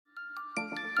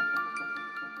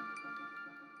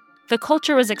the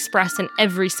culture was expressed in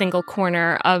every single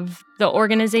corner of the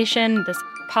organization, this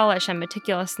polish and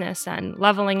meticulousness and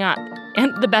leveling up.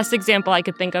 And the best example I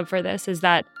could think of for this is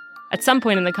that at some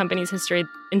point in the company's history,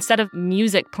 instead of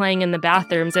music playing in the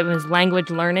bathrooms, it was language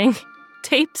learning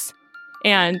tapes.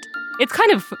 And it's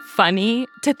kind of funny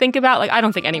to think about. Like, I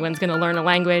don't think anyone's going to learn a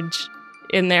language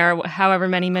in there however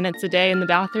many minutes a day in the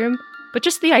bathroom. But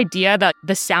just the idea that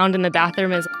the sound in the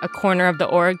bathroom is a corner of the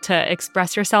org to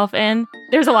express yourself in,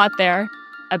 there's a lot there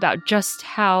about just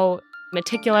how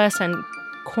meticulous and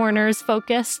corners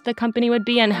focused the company would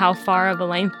be and how far of a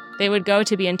length they would go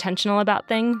to be intentional about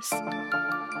things.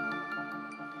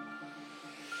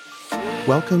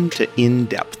 Welcome to In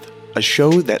Depth, a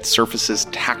show that surfaces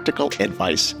tactical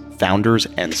advice founders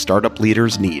and startup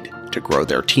leaders need to grow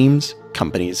their teams,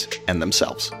 companies, and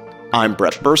themselves. I'm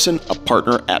Brett Burson, a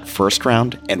partner at First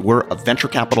Round, and we're a venture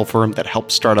capital firm that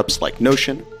helps startups like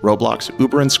Notion, Roblox,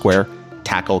 Uber, and Square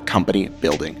tackle company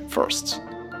building firsts.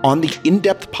 On the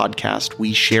In-Depth podcast,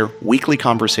 we share weekly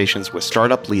conversations with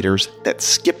startup leaders that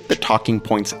skip the talking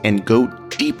points and go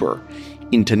deeper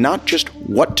into not just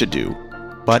what to do,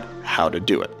 but how to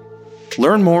do it.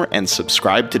 Learn more and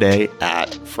subscribe today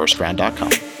at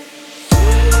firstround.com.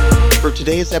 For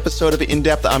today's episode of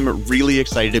In-Depth, I'm really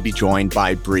excited to be joined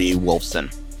by Bree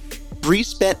Wolfson. Bree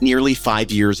spent nearly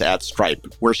 5 years at Stripe,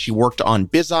 where she worked on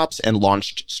BizOps and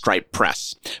launched Stripe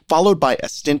Press, followed by a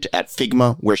stint at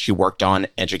Figma, where she worked on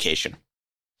education.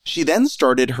 She then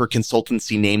started her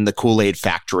consultancy named The Kool-Aid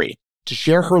Factory to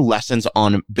share her lessons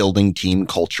on building team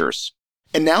cultures.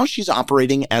 And now she's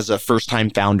operating as a first-time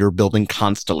founder building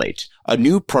Constellate, a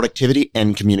new productivity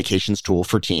and communications tool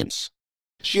for teams.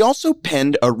 She also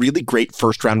penned a really great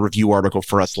first-round review article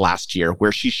for us last year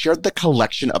where she shared the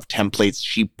collection of templates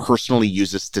she personally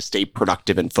uses to stay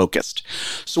productive and focused.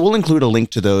 So we'll include a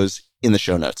link to those in the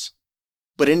show notes.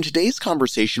 But in today's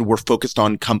conversation, we're focused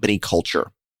on company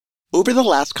culture. Over the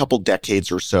last couple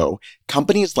decades or so,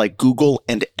 companies like Google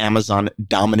and Amazon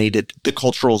dominated the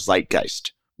cultural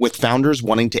zeitgeist, with founders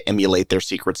wanting to emulate their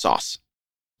secret sauce.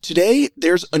 Today,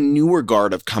 there's a newer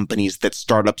guard of companies that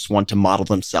startups want to model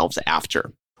themselves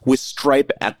after, with Stripe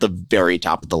at the very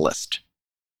top of the list.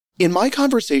 In my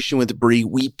conversation with Bree,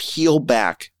 we peel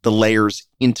back the layers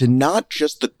into not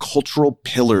just the cultural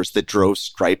pillars that drove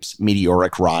Stripe's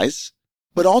meteoric rise,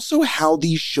 but also how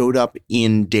these showed up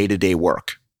in day-to-day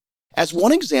work. As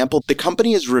one example, the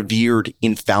company is revered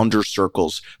in founder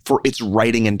circles for its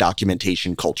writing and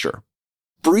documentation culture.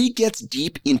 Bree gets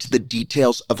deep into the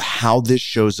details of how this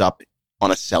shows up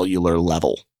on a cellular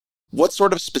level. What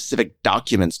sort of specific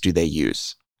documents do they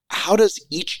use? How does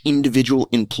each individual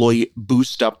employee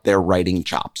boost up their writing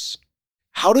chops?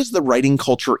 How does the writing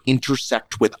culture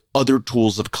intersect with other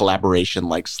tools of collaboration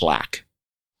like Slack?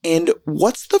 And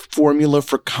what's the formula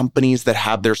for companies that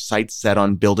have their sights set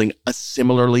on building a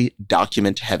similarly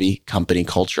document-heavy company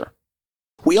culture?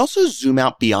 We also zoom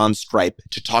out beyond Stripe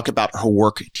to talk about her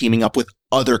work teaming up with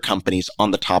other companies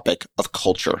on the topic of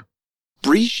culture.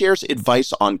 Bree shares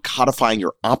advice on codifying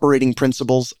your operating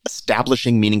principles,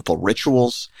 establishing meaningful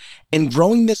rituals, and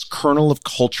growing this kernel of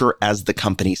culture as the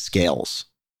company scales.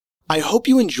 I hope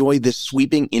you enjoy this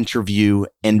sweeping interview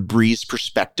and Bree's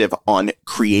perspective on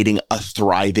creating a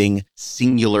thriving,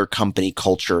 singular company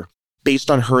culture based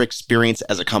on her experience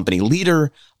as a company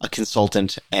leader, a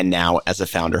consultant, and now as a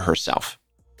founder herself.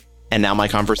 And now my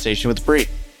conversation with Bree.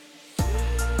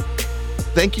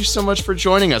 Thank you so much for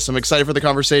joining us. I'm excited for the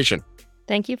conversation.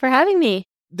 Thank you for having me.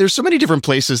 There's so many different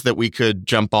places that we could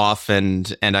jump off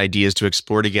and ideas to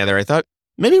explore together. I thought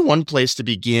maybe one place to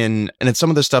begin, and it's some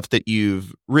of the stuff that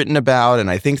you've written about and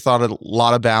I think thought a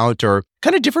lot about, or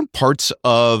kind of different parts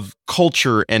of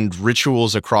culture and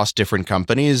rituals across different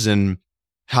companies and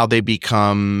how they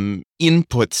become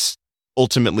inputs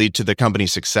ultimately to the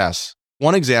company's success.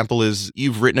 One example is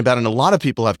you've written about, and a lot of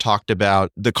people have talked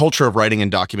about, the culture of writing and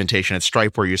documentation at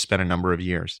Stripe, where you spent a number of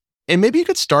years. And maybe you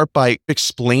could start by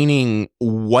explaining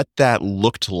what that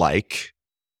looked like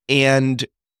and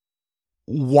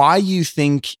why you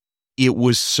think it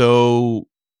was so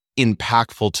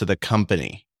impactful to the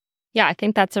company. Yeah, I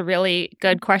think that's a really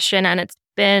good question. And it's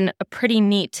been a pretty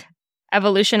neat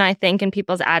evolution, I think, in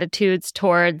people's attitudes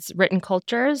towards written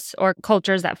cultures or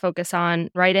cultures that focus on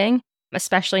writing.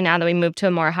 Especially now that we move to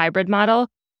a more hybrid model,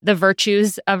 the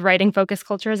virtues of writing-focused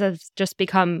cultures have just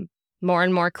become more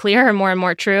and more clear and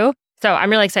more true. So I'm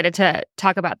really excited to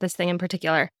talk about this thing in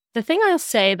particular. The thing I'll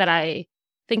say that I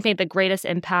think made the greatest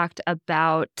impact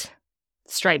about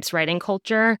Stripe's writing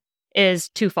culture is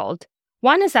twofold.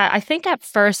 One is that I think at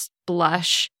first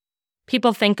blush,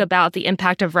 people think about the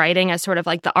impact of writing as sort of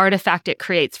like the artifact it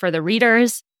creates for the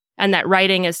readers and that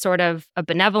writing is sort of a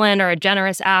benevolent or a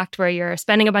generous act where you're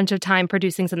spending a bunch of time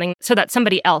producing something so that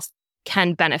somebody else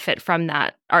can benefit from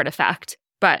that artifact.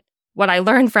 But what I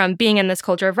learned from being in this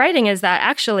culture of writing is that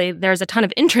actually there's a ton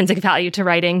of intrinsic value to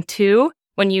writing too.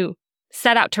 When you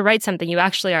set out to write something, you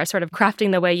actually are sort of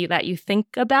crafting the way that you think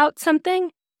about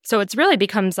something. So it's really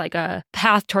becomes like a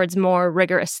path towards more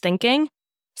rigorous thinking.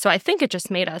 So I think it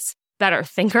just made us better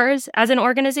thinkers as an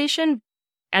organization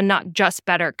and not just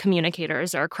better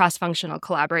communicators or cross-functional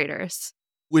collaborators.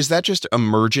 Was that just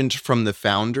emergent from the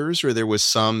founders, or there was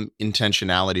some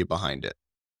intentionality behind it?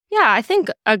 Yeah, I think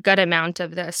a good amount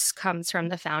of this comes from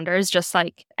the founders, just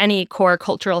like any core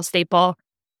cultural staple.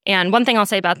 And one thing I'll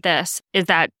say about this is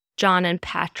that John and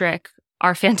Patrick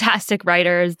are fantastic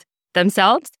writers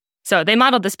themselves. So they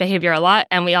modeled this behavior a lot,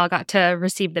 and we all got to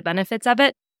receive the benefits of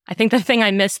it. I think the thing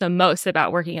I miss the most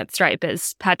about working at Stripe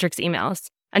is Patrick's emails.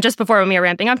 And just before when we were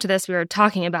ramping up to this, we were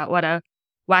talking about what a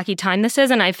wacky time this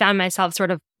is. And I found myself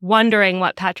sort of wondering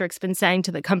what Patrick's been saying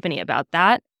to the company about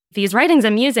that. These writings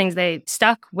and musings, they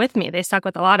stuck with me. They stuck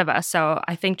with a lot of us. So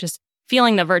I think just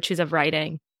feeling the virtues of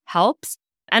writing helps.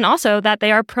 And also that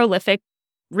they are prolific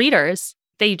readers.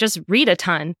 They just read a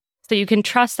ton. So you can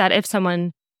trust that if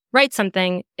someone writes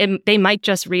something, they might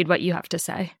just read what you have to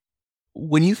say.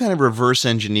 When you kind of reverse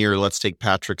engineer, let's take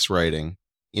Patrick's writing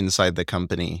inside the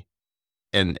company,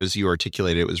 and as you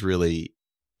articulated, it was really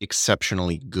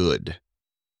exceptionally good.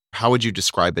 How would you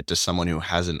describe it to someone who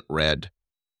hasn't read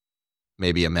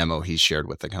maybe a memo he's shared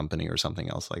with the company or something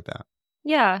else like that?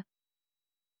 Yeah.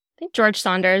 I think George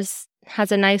Saunders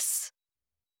has a nice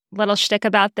little shtick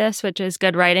about this, which is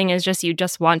good writing is just you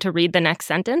just want to read the next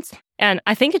sentence. And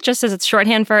I think it just is it's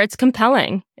shorthand for it's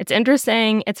compelling. It's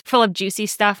interesting. It's full of juicy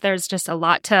stuff. There's just a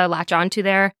lot to latch onto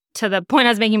there. To the point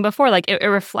I was making before, like it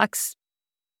reflects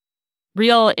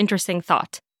real interesting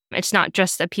thought. It's not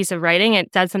just a piece of writing.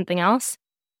 It does something else.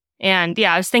 And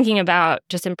yeah, I was thinking about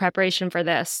just in preparation for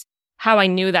this, how I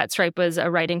knew that Stripe was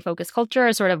a writing-focused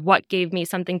culture, sort of what gave me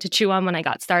something to chew on when I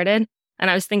got started. And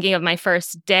I was thinking of my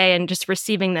first day and just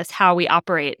receiving this how we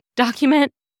operate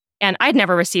document. And I'd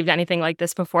never received anything like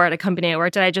this before at a company I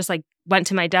worked at. I just went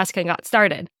to my desk and got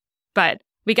started. But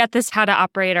we got this how to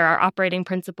operate or our operating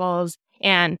principles.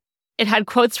 And it had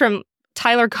quotes from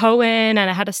Tyler Cohen, and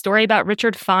it had a story about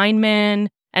Richard Feynman,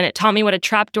 and it taught me what a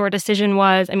trapdoor decision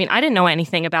was. I mean, I didn't know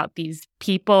anything about these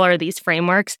people or these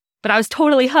frameworks, but I was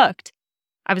totally hooked.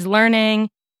 I was learning.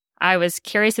 I was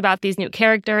curious about these new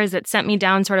characters. It sent me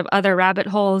down sort of other rabbit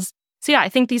holes. So yeah, I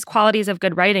think these qualities of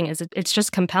good writing it's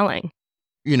just compelling.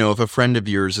 You know, if a friend of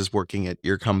yours is working at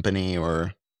your company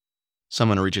or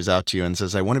someone reaches out to you and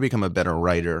says, I want to become a better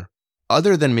writer,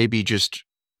 other than maybe just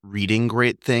reading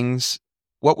great things,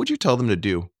 what would you tell them to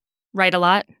do? Write a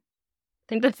lot. I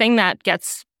think the thing that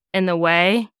gets in the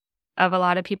way of a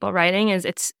lot of people writing is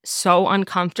it's so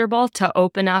uncomfortable to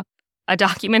open up a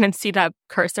document and see that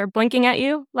cursor blinking at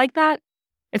you like that.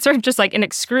 It's sort of just like an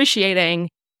excruciating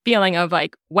feeling of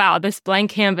like, wow, this blank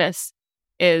canvas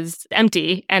is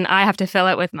empty and I have to fill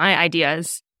it with my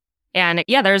ideas. And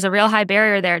yeah, there's a real high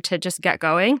barrier there to just get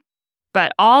going.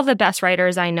 But all the best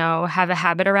writers I know have a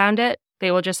habit around it.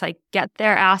 They will just get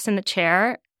their ass in the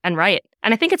chair and write.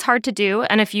 And I think it's hard to do.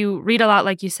 And if you read a lot,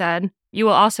 like you said, you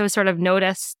will also sort of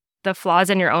notice the flaws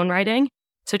in your own writing.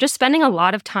 So just spending a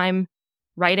lot of time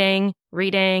writing,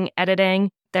 reading,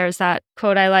 editing. There's that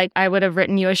quote I like, I would have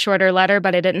written you a shorter letter,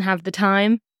 but I didn't have the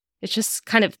time. It's just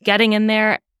kind of getting in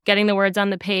there, getting the words on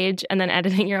the page, and then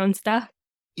editing your own stuff.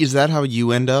 Is that how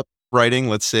you end up writing?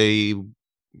 Let's say,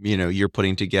 you're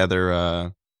putting together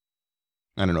a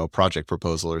project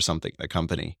proposal or something, a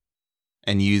company,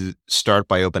 and you start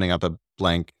by opening up a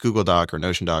blank Google Doc or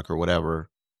Notion Doc or whatever.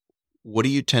 What do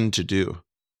you tend to do?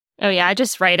 Oh yeah, I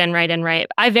just write and write and write.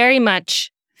 I very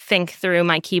much think through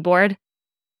my keyboard.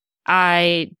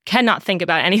 I cannot think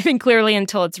about anything clearly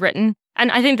until it's written.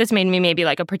 And I think this made me maybe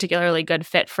a particularly good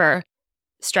fit for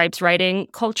Stripe's writing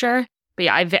culture. But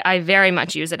yeah, I very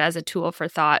much use it as a tool for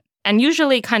thought. And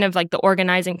usually kind of the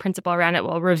organizing principle around it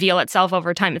will reveal itself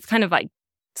over time. It's kind of like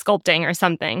sculpting or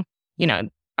something.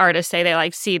 Artists say they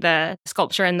see the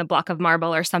sculpture in the block of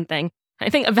marble or something. I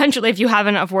think eventually if you have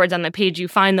enough words on the page, you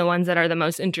find the ones that are the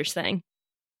most interesting.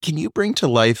 Can you bring to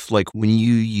life, when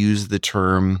you use the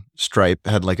term Stripe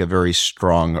had a very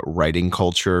strong writing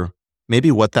culture,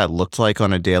 maybe what that looked like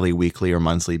on a daily, weekly, or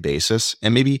monthly basis,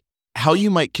 and maybe how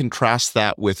you might contrast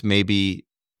that with maybe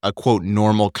a quote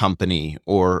normal company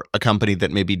or a company that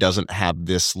maybe doesn't have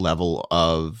this level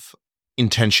of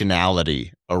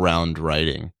intentionality around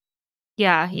writing?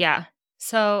 Yeah.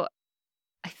 So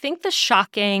I think the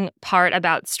shocking part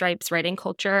about Stripe's writing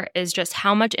culture is just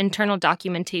how much internal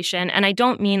documentation, and I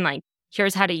don't mean like,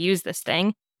 here's how to use this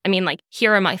thing. I mean, like,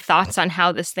 here are my thoughts on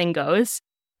how this thing goes.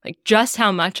 Like, just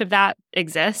how much of that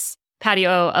exists.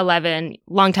 Patio 11,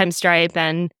 longtime Stripe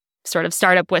and sort of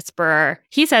startup whisperer,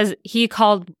 he says he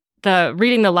called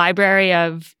reading the library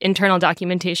of internal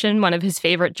documentation one of his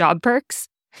favorite job perks.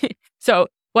 So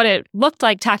what it looked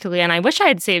like tactically, and I wish I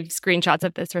had saved screenshots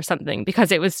of this or something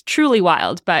because it was truly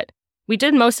wild, but we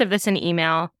did most of this in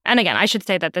email. And again, I should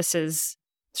say that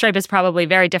Stripe is probably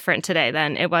very different today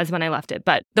than it was when I left it.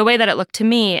 But the way that it looked to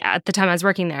me at the time I was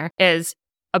working there is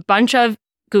a bunch of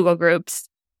Google groups,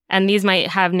 and these might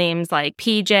have names like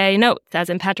PJ Notes, as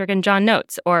in Patrick and John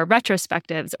Notes, or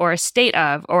retrospectives, or state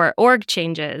of, or org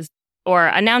changes, or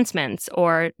announcements,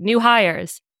 or new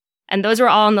hires. And those were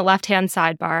all in the left-hand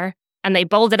sidebar, and they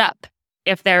bolded up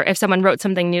if someone wrote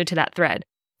something new to that thread.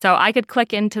 So I could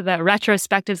click into the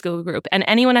retrospectives Google group, and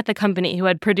anyone at the company who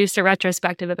had produced a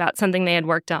retrospective about something they had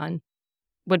worked on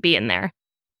would be in there.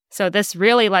 So this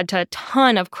really led to a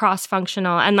ton of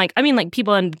cross-functional, and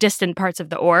people in distant parts of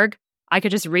the org, I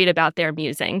could just read about their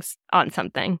musings on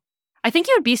something. I think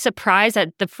you would be surprised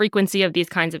at the frequency of these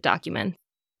kinds of documents.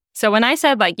 So when I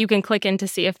said, you can click in to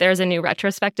see if there's a new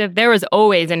retrospective, there was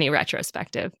always a new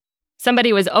retrospective.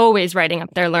 Somebody was always writing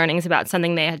up their learnings about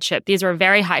something they had shipped. These were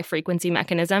very high-frequency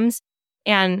mechanisms.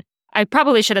 And I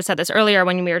probably should have said this earlier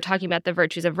when we were talking about the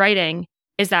virtues of writing,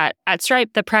 is that at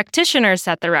Stripe, the practitioners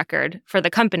set the record for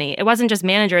the company. It wasn't just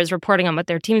managers reporting on what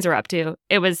their teams were up to.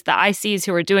 It was the ICs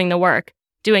who were doing the work,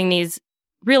 doing these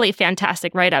really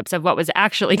fantastic write-ups of what was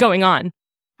actually going on.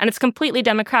 And it's completely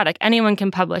democratic. Anyone can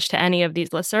publish to any of these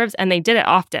listservs, and they did it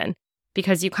often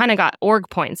because you kind of got org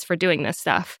points for doing this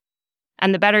stuff.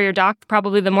 And the better your doc,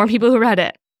 probably the more people who read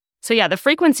it. So yeah, the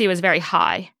frequency was very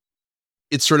high.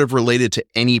 It's sort of related to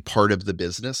any part of the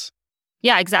business?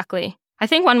 Yeah, exactly. I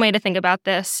think one way to think about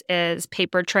this is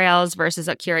paper trails versus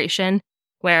a curation,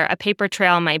 where a paper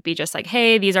trail might be just like,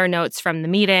 hey, these are notes from the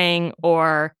meeting,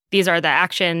 or these are the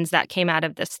actions that came out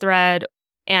of this thread.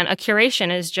 And a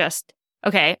curation is just,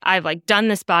 okay, I've done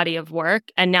this body of work,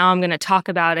 and now I'm going to talk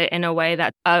about it in a way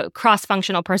that a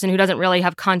cross-functional person who doesn't really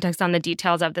have context on the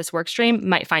details of this work stream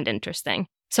might find interesting.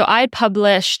 So I had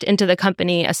published into the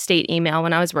company a state email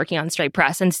when I was working on Stripe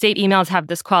Press, and state emails have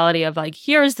this quality of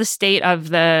here's the state of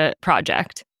the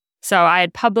project. So I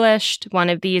had published one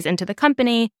of these into the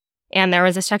company, and there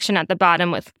was a section at the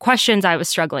bottom with questions I was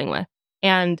struggling with.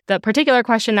 And the particular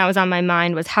question that was on my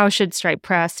mind was, how should Stripe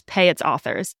Press pay its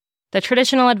authors? The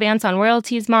traditional advance on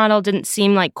royalties model didn't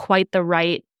seem like quite the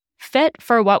right fit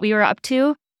for what we were up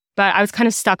to, but I was kind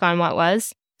of stuck on what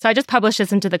was. So I just published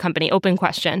this into the company, open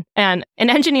question. And an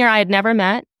engineer I had never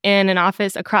met in an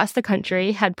office across the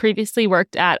country had previously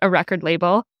worked at a record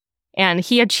label. And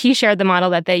he shared the model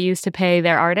that they used to pay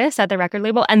their artists at the record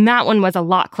label. And that one was a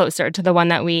lot closer to the one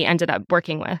that we ended up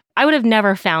working with. I would have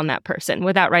never found that person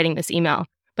without writing this email.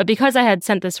 But because I had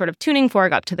sent this sort of tuning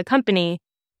fork up to the company,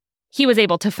 he was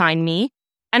able to find me.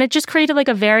 And it just created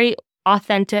a very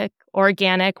authentic,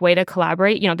 organic way to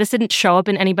collaborate. This didn't show up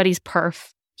in anybody's perf.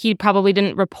 He probably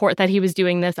didn't report that he was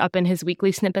doing this up in his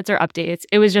weekly snippets or updates.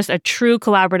 It was just a true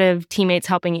collaborative teammates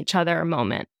helping each other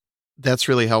moment. That's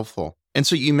really helpful. And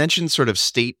so you mentioned sort of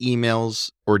state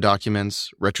emails or documents,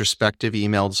 retrospective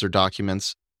emails or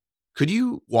documents. Could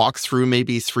you walk through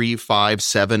maybe 3, 5,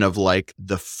 7 of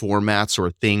the formats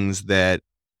or things that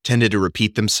tended to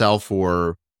repeat themselves,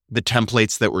 or the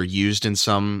templates that were used in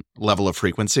some level of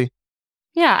frequency?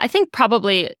 Yeah, I think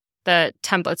probably the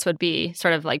templates would be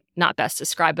sort of not best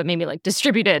described, but maybe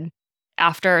distributed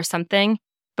after something.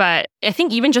 But I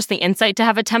think even just the insight to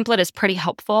have a template is pretty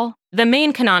helpful. The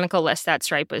main canonical list that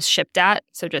Stripe was shipped at,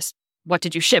 so just what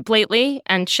did you ship lately?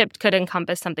 And shipped could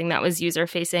encompass something that was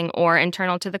user-facing or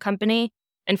internal to the company.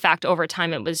 In fact, over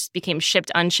time, it became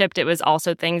shipped, unshipped. It was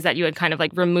also things that you had kind of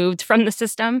removed from the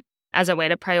system as a way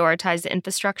to prioritize the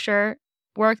infrastructure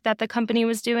work that the company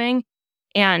was doing.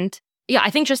 And yeah, I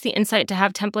think just the insight to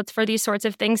have templates for these sorts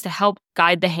of things to help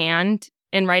guide the hand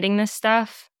in writing this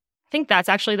stuff, I think that's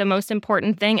actually the most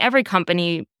important thing. Every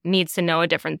company needs to know a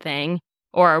different thing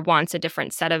or wants a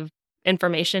different set of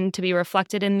information to be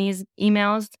reflected in these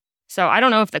emails. So I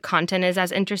don't know if the content is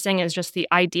as interesting as just the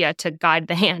idea to guide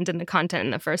the hand in the content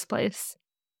in the first place.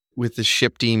 With the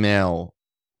shipped email,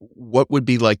 what would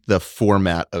be the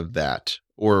format of that?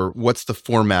 Or what's the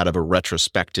format of a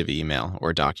retrospective email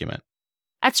or document?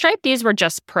 At Stripe, these were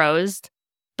just prosed,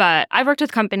 but I've worked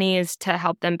with companies to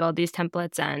help them build these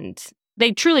templates, and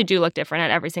they truly do look different at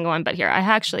every single one. But here, I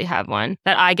actually have one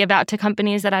that I give out to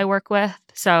companies that I work with.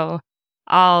 So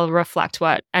I'll reflect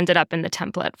what ended up in the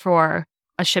template for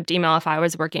a shipped email if I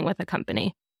was working with a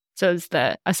company. So it's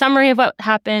a summary of what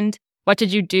happened. What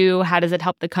did you do? How does it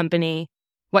help the company?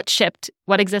 What shipped?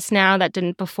 What exists now that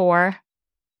didn't before?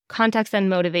 Context and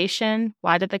motivation.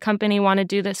 Why did the company want to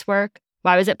do this work?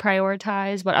 Why was it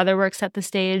prioritized? What other work set the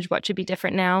stage? What should be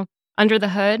different now? Under the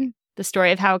hood, the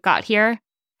story of how it got here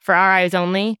for our eyes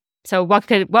only. So what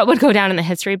would go down in the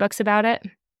history books about it?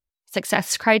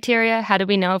 Success criteria. How did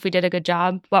we know if we did a good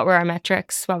job? What were our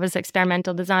metrics? What was the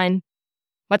experimental design?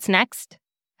 What's next?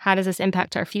 How does this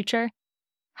impact our future?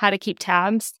 How to keep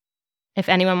tabs. If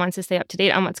anyone wants to stay up to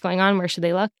date on what's going on, where should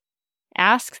they look?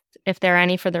 Asks if there are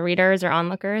any for the readers or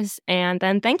onlookers, and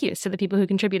then thank yous to the people who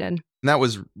contributed. And that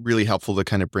was really helpful to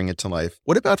kind of bring it to life.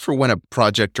 What about for when a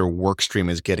project or work stream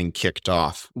is getting kicked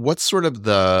off? What's sort of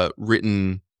the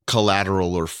written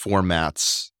collateral or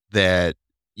formats that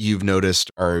you've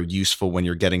noticed are useful when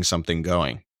you're getting something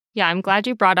going? Yeah, I'm glad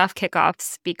you brought off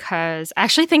kickoffs because I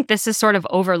actually think this is sort of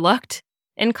overlooked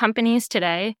in companies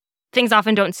today. Things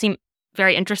often don't seem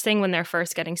very interesting when they're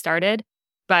first getting started,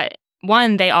 but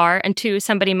one, they are, and two,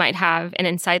 somebody might have an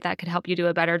insight that could help you do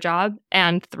a better job,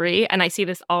 and three, and I see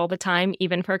this all the time,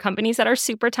 even for companies that are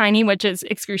super tiny, which is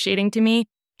excruciating to me,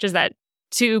 which is that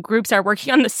two groups are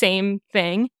working on the same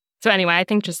thing. So anyway, I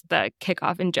think just the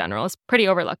kickoff in general is pretty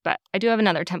overlooked, but I do have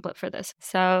another template for this.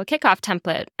 So kickoff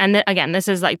template, and again, this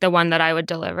is like the one that I would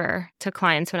deliver to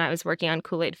clients when I was working on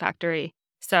Kool-Aid Factory.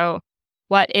 So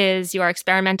what is your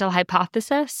experimental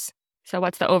hypothesis? So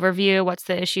what's the overview? What's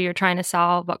the issue you're trying to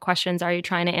solve? What questions are you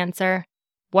trying to answer?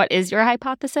 What is your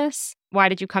hypothesis? Why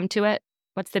did you come to it?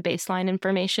 What's the baseline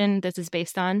information this is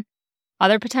based on?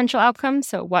 Other potential outcomes.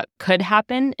 So what could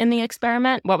happen in the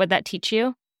experiment? What would that teach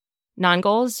you?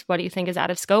 Non-goals. What do you think is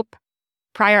out of scope?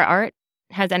 Prior art.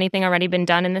 Has anything already been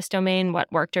done in this domain?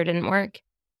 What worked or didn't work?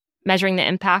 Measuring the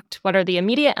impact. What are the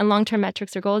immediate and long-term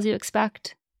metrics or goals you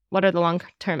expect? What are the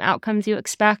long-term outcomes you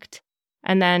expect?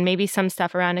 And then maybe some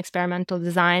stuff around experimental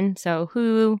design. So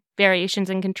who, variations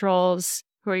and controls,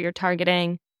 who are you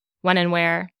targeting, when and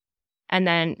where, and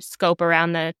then scope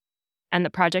around the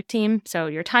project team. So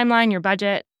your timeline, your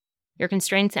budget, your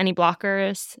constraints, any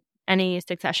blockers, any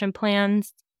succession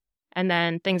plans, and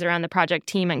then things around the project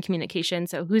team and communication.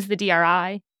 So who's the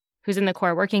DRI, who's in the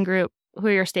core working group, who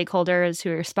are your stakeholders,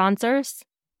 who are your sponsors,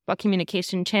 what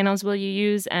communication channels will you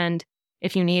use, and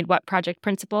if you need, what project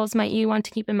principles might you want to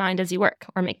keep in mind as you work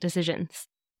or make decisions?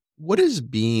 What is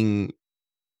being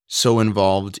so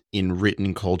involved in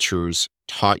written cultures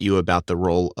taught you about the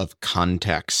role of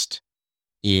context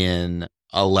in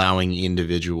allowing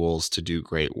individuals to do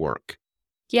great work?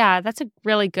 Yeah, that's a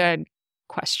really good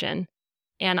question.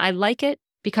 And I like it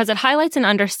because it highlights an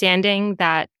understanding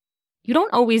that you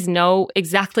don't always know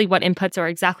exactly what inputs or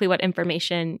exactly what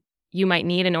information you might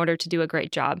need in order to do a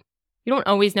great job. You don't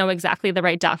always know exactly the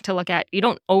right doc to look at. You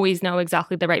don't always know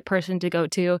exactly the right person to go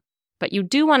to, but you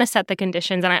do want to set the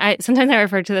conditions. And I sometimes I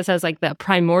refer to this as like the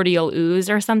primordial ooze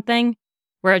or something,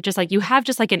 where it just like you have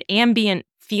just like an ambient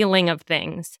feeling of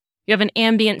things. You have an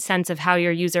ambient sense of how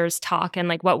your users talk and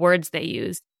like what words they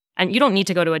use. And you don't need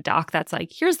to go to a doc that's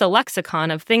like, here's the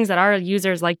lexicon of things that our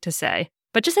users like to say.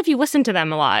 But just if you listen to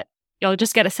them a lot, you'll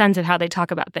just get a sense of how they talk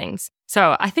about things.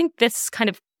 So I think this kind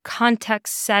of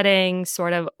context setting,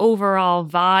 sort of overall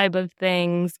vibe of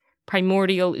things,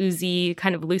 primordial, oozy,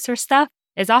 kind of looser stuff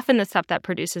is often the stuff that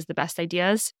produces the best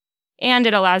ideas. And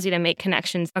it allows you to make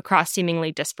connections across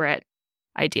seemingly disparate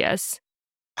ideas.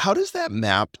 How does that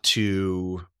map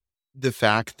to the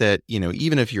fact that,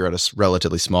 even if you're at a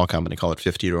relatively small company, call it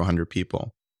 50 to 100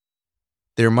 people,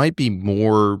 there might be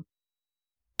more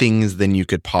things than you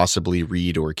could possibly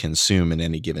read or consume in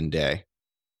any given day.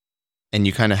 And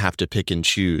you kind of have to pick and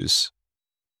choose.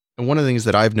 And one of the things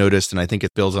that I've noticed, and I think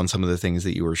it builds on some of the things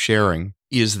that you were sharing,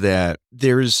 is that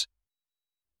there's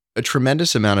a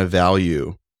tremendous amount of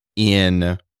value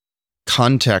in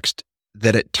context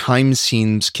that at times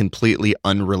seems completely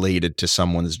unrelated to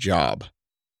someone's job.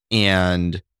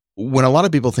 And when a lot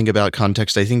of people think about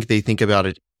context, I think they think about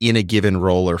it in a given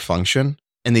role or function,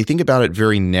 and they think about it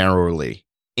very narrowly.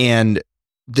 And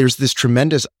there's this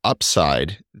tremendous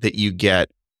upside that you get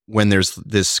when there's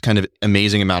this kind of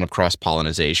amazing amount of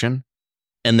cross-pollination,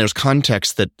 and there's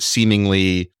context that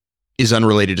seemingly is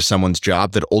unrelated to someone's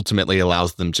job that ultimately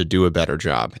allows them to do a better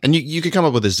job. And you could come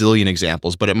up with a zillion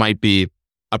examples, but it might be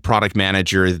a product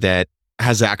manager that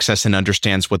has access and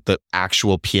understands what the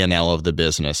actual P&L of the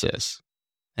business is.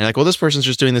 And like, well, this person's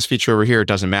just doing this feature over here. It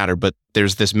doesn't matter. But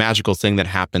there's this magical thing that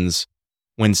happens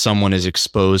when someone is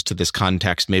exposed to this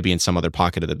context, maybe in some other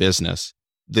pocket of the business.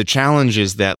 The challenge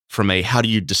is that from how do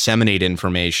you disseminate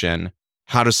information?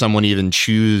 How does someone even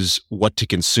choose what to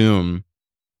consume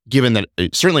given that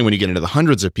certainly when you get into the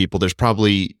hundreds of people, there's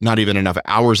probably not even enough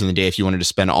hours in the day if you wanted to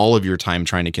spend all of your time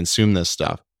trying to consume this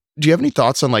stuff. Do you have any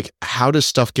thoughts on like how does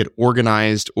stuff get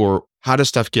organized or how does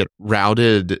stuff get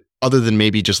routed other than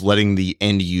maybe just letting the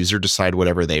end user decide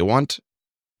whatever they want?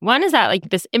 One is that like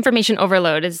this information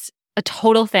overload is a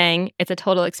total thing. It's a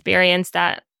total experience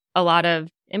that a lot of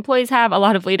employees have, a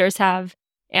lot of leaders have.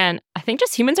 And I think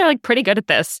just humans are like pretty good at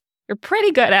this. You're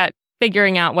pretty good at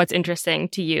figuring out what's interesting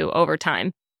to you over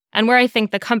time. And where I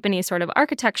think the company sort of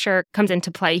architecture comes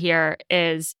into play here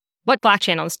is what Slack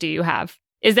channels do you have?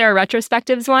 Is there a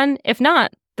retrospectives one? If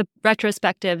not, the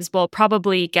retrospectives will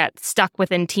probably get stuck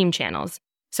within team channels.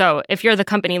 So if you're the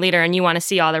company leader and you want to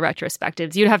see all the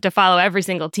retrospectives, you'd have to follow every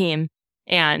single team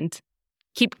and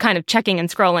keep kind of checking and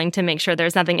scrolling to make sure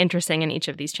there's nothing interesting in each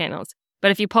of these channels.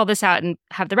 But if you pull this out and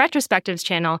have the retrospectives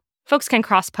channel, folks can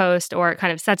cross-post or it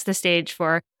kind of sets the stage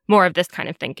for more of this kind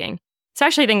of thinking. So I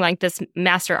actually think like this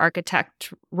master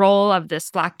architect role of the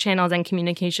Slack channels and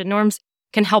communication norms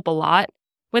can help a lot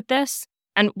with this.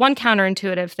 And one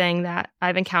counterintuitive thing that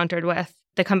I've encountered with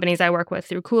the companies I work with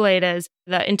through Kool-Aid is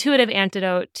the intuitive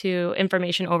antidote to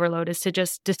information overload is to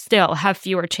just distill, have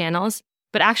fewer channels.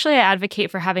 But actually, I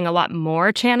advocate for having a lot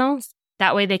more channels.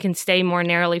 That way they can stay more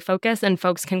narrowly focused and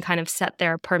folks can kind of set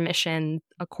their permission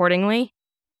accordingly.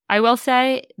 I will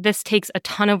say this takes a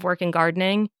ton of work in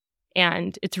gardening.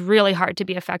 And it's really hard to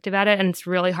be effective at it. And it's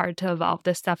really hard to evolve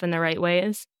this stuff in the right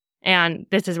ways. And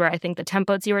this is where I think the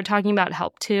templates you were talking about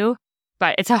help too.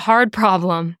 But it's a hard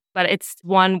problem, but it's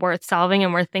one worth solving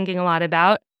and worth thinking a lot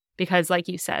about. Because like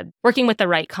you said, working with the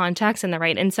right context and the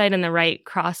right insight and the right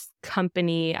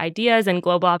cross-company ideas and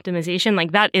global optimization,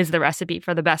 like that is the recipe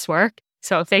for the best work.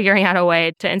 So figuring out a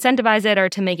way to incentivize it or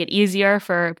to make it easier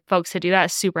for folks to do that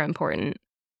is super important.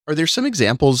 Are there some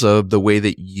examples of the way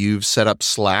that you've set up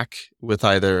Slack with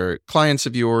either clients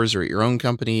of yours or your own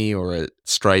company or at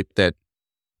Stripe that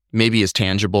maybe is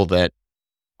tangible that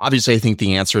obviously I think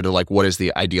the answer to like what is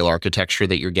the ideal architecture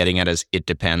that you're getting at is it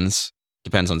depends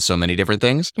on so many different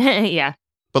things. Yeah.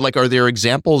 But like, are there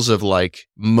examples of like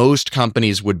most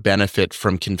companies would benefit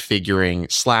from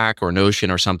configuring Slack or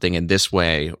Notion or something in this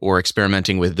way or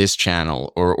experimenting with this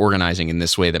channel or organizing in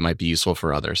this way that might be useful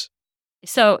for others?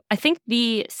 So I think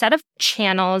the set of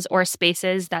channels or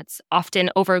spaces that's often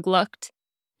overlooked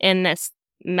in this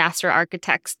master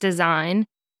architect's design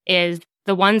is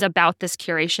the ones about this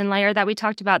curation layer that we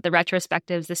talked about, the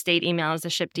retrospectives, the state emails,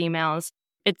 the shipped emails.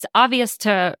 It's obvious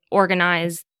to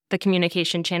organize the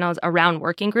communication channels around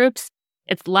working groups.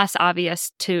 It's less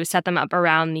obvious to set them up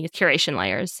around these curation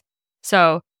layers.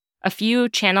 So a few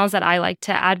channels that I like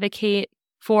to advocate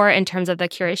for in terms of the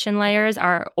curation layers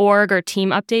are org or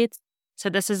team updates. So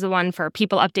this is the one for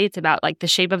people updates about like the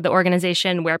shape of the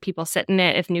organization, where people sit in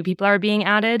it, if new people are being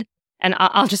added. And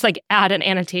I'll just like add an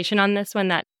annotation on this one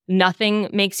that nothing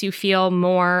makes you feel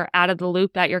more out of the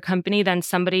loop at your company than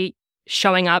somebody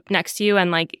showing up next to you and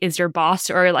like is your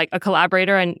boss or like a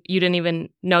collaborator and you didn't even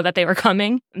know that they were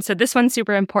coming. And so this one's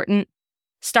super important.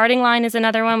 Starting line is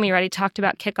another one. We already talked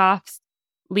about kickoffs.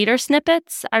 Leader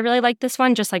snippets. I really like this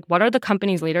one. Just like what are the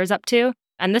company's leaders up to?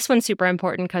 And this one's super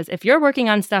important because if you're working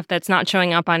on stuff that's not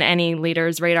showing up on any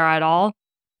leader's radar at all,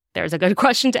 there's a good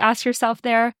question to ask yourself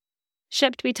there.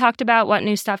 Shipped, we talked about what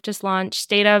new stuff just launched.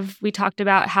 State of, we talked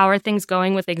about how are things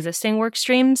going with existing work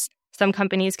streams. Some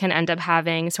companies can end up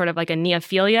having sort of like a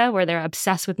neophilia where they're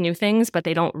obsessed with new things, but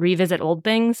they don't revisit old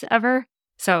things ever.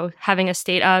 So having a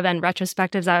state of and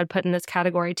retrospectives, I would put in this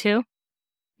category too.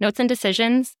 Notes and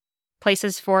decisions,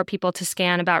 places for people to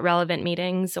scan about relevant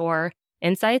meetings or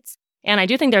insights. And I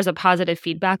do think there's a positive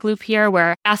feedback loop here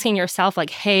where asking yourself like,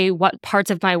 hey, what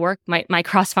parts of my work might my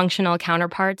cross-functional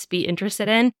counterparts be interested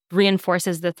in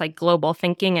reinforces this like global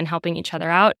thinking and helping each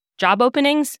other out. Job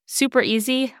openings, super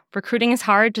easy. Recruiting is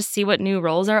hard. Just see what new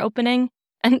roles are opening.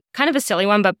 And kind of a silly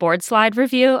one, but board slide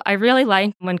review. I really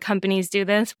like when companies do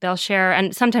this. They'll share,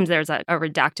 and sometimes there's a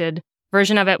redacted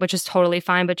version of it, which is totally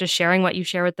fine, but just sharing what you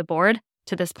share with the board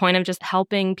to this point of just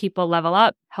helping people level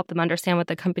up, help them understand what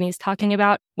the company's talking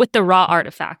about with the raw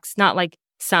artifacts, not like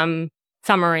some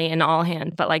summary in all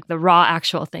hand, but like the raw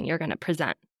actual thing you're going to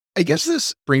present. I guess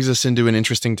this brings us into an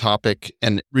interesting topic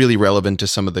and really relevant to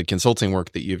some of the consulting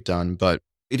work that you've done. But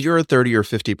if you're a 30 or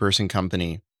 50 person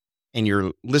company and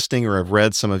you're listening or have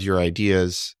read some of your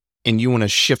ideas and you want to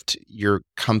shift your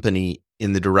company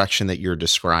in the direction that you're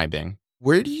describing,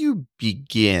 where do you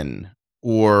begin?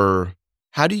 Or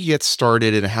how do you get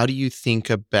started and how do you think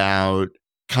about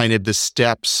kind of the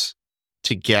steps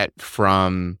to get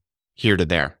from here to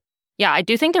there? Yeah, I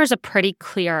do think there's a pretty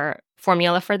clear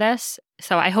formula for this.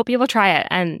 So I hope you will try it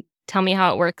and tell me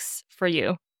how it works for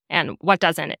you. and what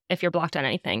doesn't if you're blocked on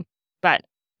anything. But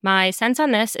my sense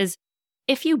on this is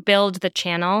if you build the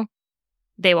channel,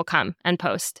 they will come and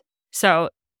post. So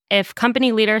if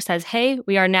company leader says, hey,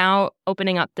 we are now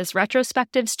opening up this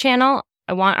retrospectives channel,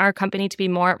 I want our company to be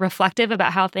more reflective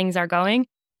about how things are going,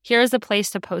 here's a place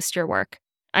to post your work.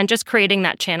 And just creating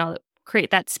that channel,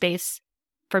 create that space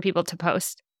for people to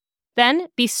post. Then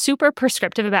be super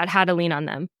prescriptive about how to lean on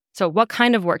them. So what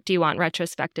kind of work do you want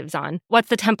retrospectives on? What's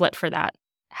the template for that?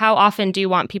 How often do you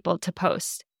want people to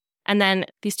post? And then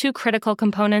these two critical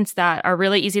components that are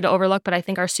really easy to overlook, but I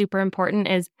think are super important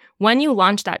is when you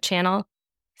launch that channel,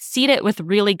 seed it with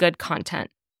really good content.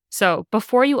 So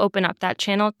before you open up that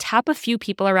channel, tap a few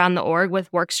people around the org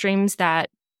with work streams that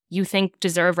you think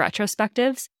deserve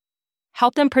retrospectives.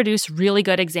 Help them produce really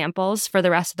good examples for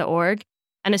the rest of the org.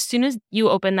 And as soon as you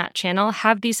open that channel,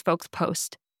 have these folks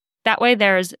post. That way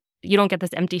you don't get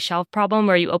this empty shelf problem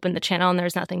where you open the channel and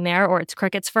there's nothing there or it's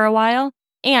crickets for a while.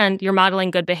 And you're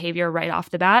modeling good behavior right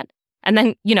off the bat. And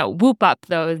then, whoop up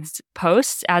those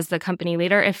posts as the company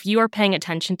leader. If you are paying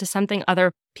attention to something,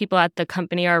 other people at the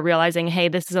company are realizing, hey,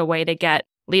 this is a way to get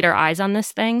leader eyes on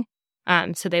this thing.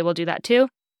 So they will do that too.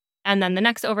 And then the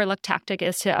next overlooked tactic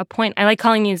is to appoint, I like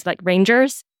calling these like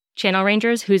rangers, channel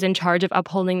rangers, who's in charge of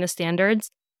upholding the standards.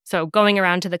 So going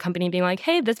around to the company being like,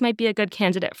 hey, this might be a good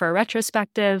candidate for a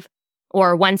retrospective,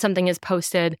 or when something is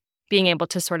posted, being able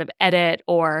to sort of edit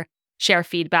or share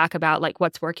feedback about like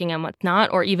what's working and what's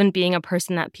not, or even being a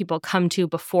person that people come to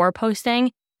before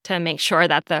posting to make sure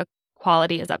that the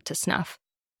quality is up to snuff.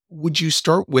 Would you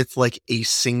start with like a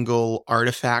single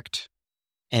artifact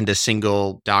and a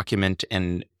single document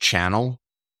and channel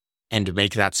and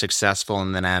make that successful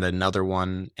and then add another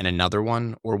one and another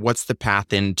one? Or what's the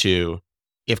path into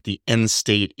if the end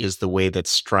state is the way that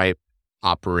Stripe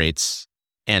operates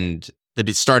and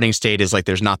the starting state is like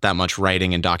there's not that much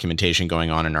writing and documentation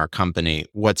going on in our company?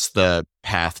 What's the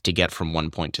path to get from one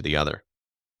point to the other?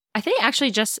 I think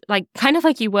actually just like kind of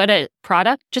like you would a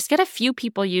product, just get a few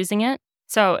people using it.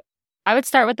 So I would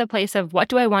start with the place of what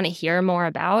do I want to hear more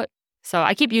about? So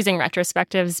I keep using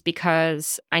retrospectives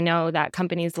because I know that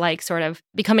companies like sort of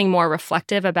becoming more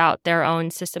reflective about their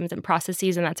own systems and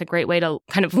processes. And that's a great way to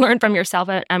kind of learn from yourself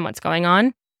and what's going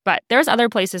on. But there's other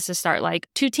places to start, like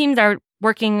two teams are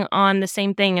working on the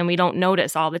same thing and we don't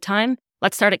notice all the time.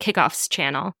 Let's start a kickoffs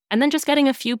channel. And then just getting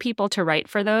a few people to write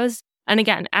for those. And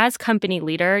again, as company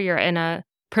leader, you're in a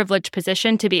privileged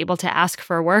position to be able to ask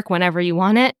for work whenever you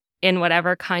want it in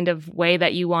whatever kind of way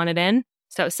that you want it in.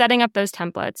 So setting up those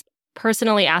templates,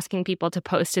 personally asking people to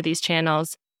post to these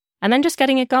channels, and then just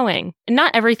getting it going. And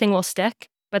not everything will stick,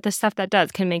 but the stuff that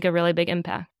does can make a really big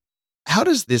impact. How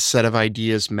does this set of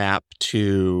ideas map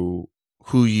to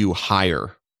who you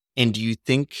hire? And do you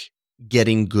think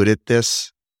getting good at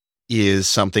this is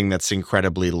something that's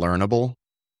incredibly learnable?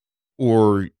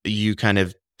 Or you kind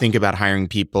of think about hiring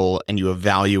people and you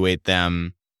evaluate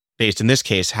them based, in this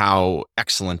case, how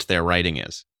excellent their writing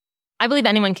is? I believe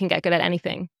anyone can get good at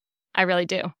anything. I really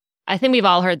do. I think we've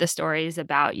all heard the stories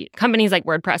about companies like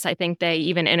WordPress. I think they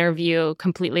even interview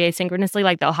completely asynchronously.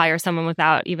 Like they'll hire someone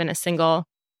without even a single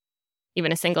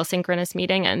synchronous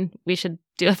meeting. And we should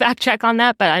do a fact check on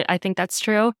that. But I think that's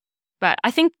true. But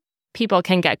I think people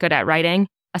can get good at writing,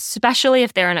 especially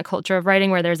if they're in a culture of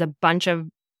writing where there's a bunch of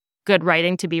good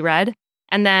writing to be read.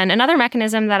 And then another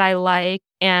mechanism that I like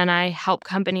and I help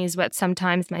companies with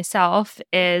sometimes myself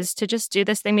is to just do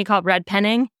this thing we call red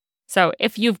penning. So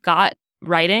if you've got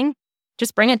writing,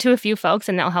 just bring it to a few folks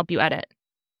and they'll help you edit.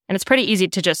 And it's pretty easy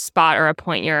to just spot or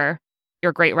appoint your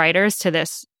great writers to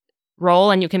this role.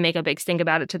 And you can make a big stink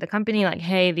about it to the company. Like,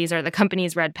 hey, these are the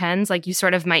company's red pens. Like you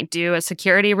sort of might do a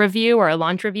security review or a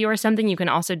launch review or something. You can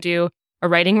also do a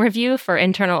writing review for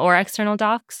internal or external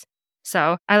docs.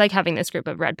 So I like having this group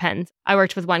of red pens. I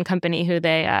worked with one company who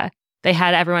they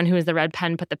had everyone who was the red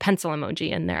pen put the pencil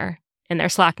emoji in their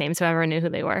Slack name so everyone knew who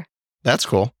they were. That's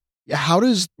cool. How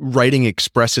does writing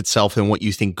express itself in what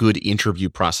you think good interview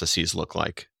processes look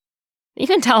like? You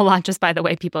can tell a lot just by the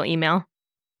way people email.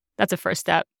 That's a first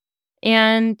step.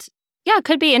 And yeah, it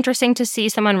could be interesting to see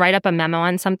someone write up a memo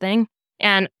on something.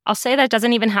 And I'll say that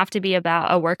doesn't even have to be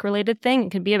about a work-related thing.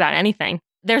 It could be about anything.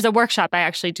 There's a workshop I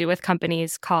actually do with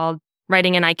companies called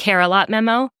Writing an I Care a Lot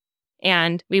memo.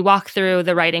 And we walk through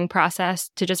the writing process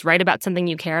to just write about something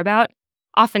you care about.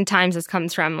 Oftentimes this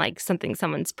comes from like something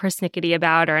someone's persnickety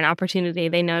about or an opportunity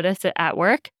they notice at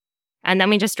work. And then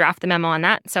we just draft the memo on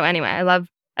that. So anyway, I love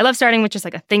starting with just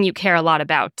like a thing you care a lot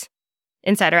about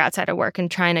inside or outside of work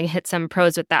and trying to hit some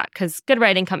pros with that because good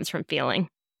writing comes from feeling.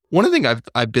 One of the things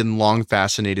I've been long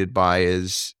fascinated by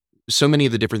is so many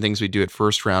of the different things we do at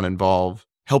First Round involve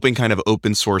helping kind of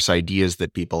open source ideas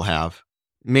that people have,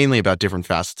 mainly about different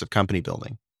facets of company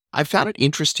building. I found it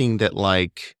interesting that,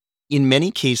 like, in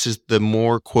many cases, the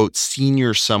more, quote,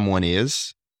 senior someone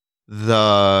is,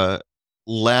 the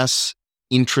less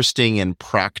interesting and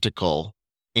practical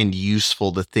and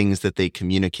useful the things that they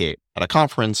communicate at a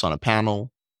conference, on a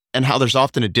panel, and how there's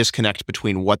often a disconnect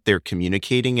between what they're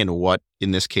communicating and what,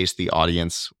 in this case, the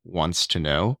audience wants to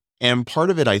know. And part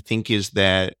of it, I think, is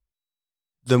that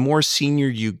the more senior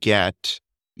you get,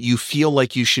 you feel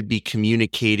like you should be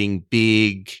communicating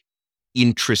big,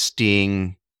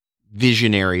 interesting,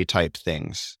 visionary type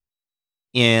things.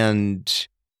 And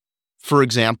for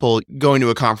example, going to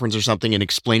a conference or something and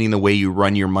explaining the way you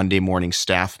run your Monday morning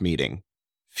staff meeting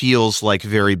feels like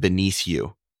very beneath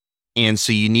you. And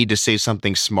so you need to say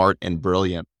something smart and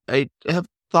brilliant. I have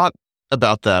thought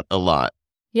about that a lot.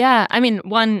 Yeah. I mean,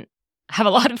 I have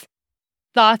a lot of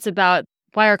thoughts about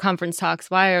why are conference talks,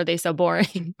 why are they so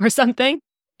boring or something?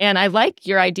 And I like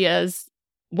your ideas,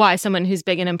 why someone who's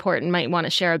big and important might want to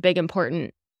share a big,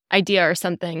 important idea or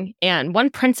something. And one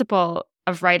principle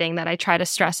of writing that I try to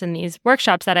stress in these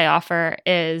workshops that I offer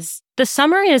is the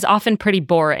summary is often pretty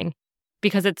boring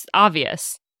because it's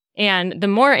obvious. And the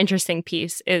more interesting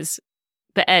piece is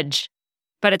the edge.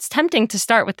 But it's tempting to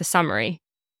start with the summary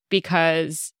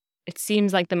because it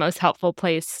seems like the most helpful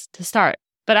place to start.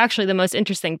 But actually, the most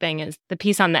interesting thing is the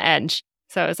piece on the edge.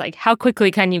 So it's like, how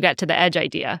quickly can you get to the edge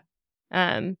idea?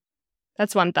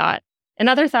 That's one thought.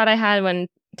 Another thought I had when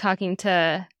talking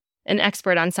to an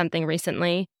expert on something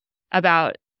recently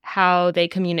about how they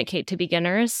communicate to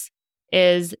beginners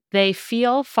is they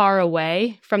feel far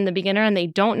away from the beginner and they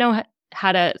don't know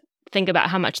how to think about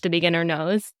how much the beginner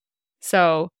knows.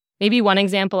 So maybe one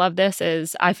example of this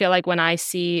is I feel like when I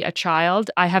see a child,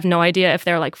 I have no idea if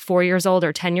they're like 4 years old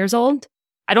or 10 years old.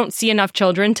 I don't see enough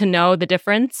children to know the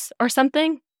difference or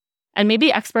something. And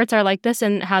maybe experts are like this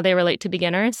in how they relate to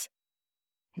beginners.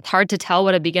 It's hard to tell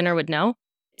what a beginner would know.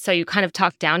 So you kind of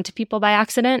talk down to people by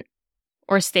accident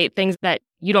or state things that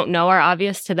you don't know are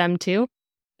obvious to them too.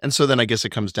 And so then I guess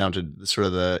it comes down to sort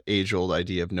of the age-old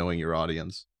idea of knowing your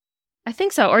audience. I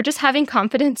think so. Or just having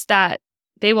confidence that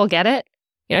they will get it.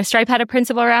 You know, Stripe had a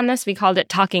principle around this. We called it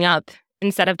talking up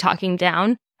instead of talking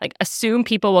down. Like, assume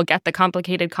people will get the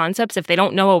complicated concepts. If they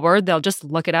don't know a word, they'll just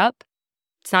look it up.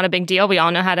 It's not a big deal. We all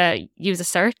know how to use a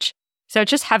search. So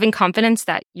just having confidence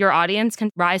that your audience can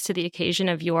rise to the occasion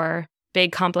of your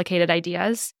big, complicated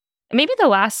ideas. And maybe the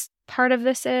last part of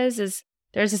this is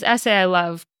there's this essay I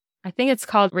love. I think it's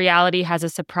called Reality Has a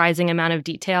Surprising Amount of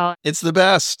Detail. It's the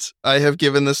best. I have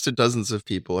given this to dozens of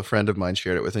people. A friend of mine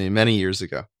shared it with me many years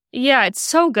ago. Yeah, it's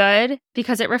so good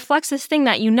because it reflects this thing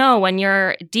that you know when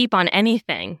you're deep on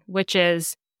anything, which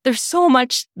is there's so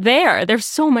much there. There's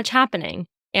so much happening.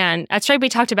 And at Stripe, we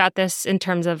talked about this in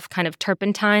terms of kind of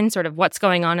turpentine, sort of what's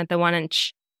going on at the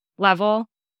 1-inch level.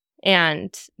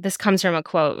 And this comes from a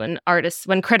quote: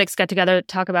 when critics get together to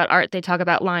talk about art, they talk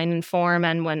about line and form.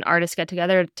 And when artists get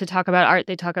together to talk about art,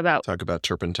 they talk about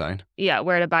turpentine. Yeah,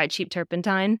 where to buy cheap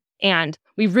turpentine. And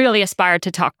we really aspire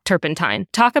to talk turpentine.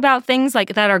 Talk about things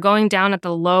like that are going down at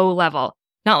the low level,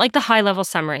 not like the high level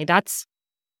summary. That's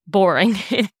boring.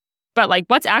 But like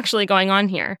what's actually going on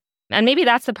here. And maybe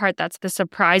that's the part that's the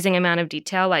surprising amount of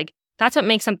detail. Like that's what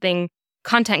makes something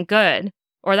content good,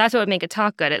 or that's what would make a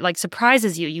talk good. It like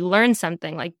surprises you. You learn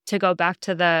something. Like to go back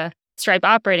to the Stripe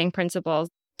operating principles,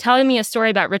 telling me a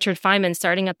story about Richard Feynman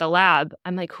starting at the lab.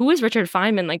 I'm like, who is Richard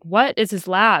Feynman? Like, what is his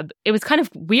lab? It was kind of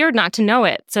weird not to know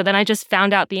it. So then I just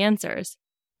found out the answers.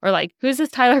 Or like, who's this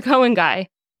Tyler Cohen guy?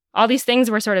 All these things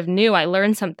were sort of new. I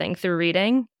learned something through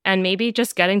reading, and maybe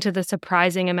just getting to the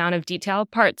surprising amount of detail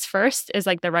parts first is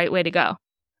like the right way to go.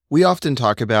 We often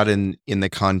talk about in the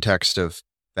context of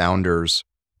founders,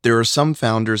 there are some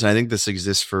founders, and I think this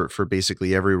exists for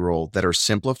basically every role, that are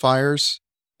simplifiers,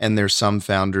 and there's some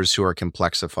founders who are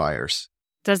complexifiers.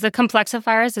 Does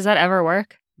that ever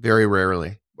work? Very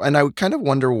rarely. And I kind of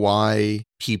wonder why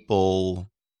people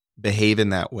behave in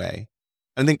that way.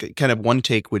 I think kind of one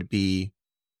take would be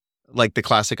like the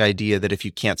classic idea that if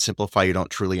you can't simplify, you don't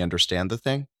truly understand the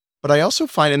thing. But I also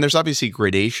find, and there's obviously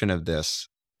gradation of this,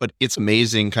 but it's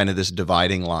amazing kind of this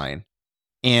dividing line.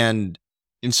 And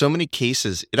in so many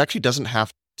cases, it actually doesn't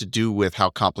have to do with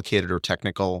how complicated or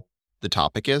technical the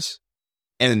topic is.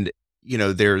 And, you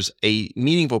know, there's a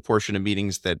meaningful portion of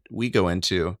meetings that we go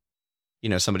into, you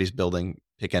know, somebody's building,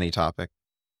 pick any topic,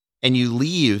 and you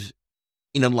leave,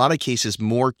 in a lot of cases,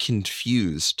 more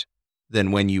confused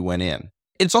than when you went in.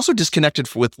 It's also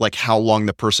disconnected with like how long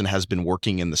the person has been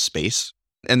working in the space.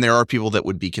 And there are people that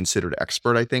would be considered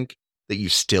expert, I think, that you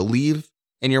still leave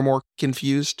and you're more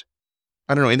confused.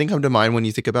 I don't know. Anything come to mind when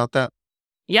you think about that?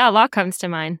 Yeah, a lot comes to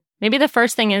mind. Maybe the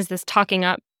first thing is this talking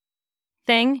up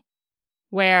thing,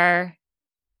 where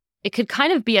it could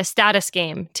kind of be a status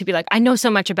game to be like, I know so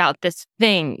much about this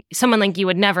thing. Someone like you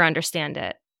would never understand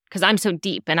it because I'm so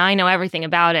deep and I know everything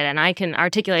about it and I can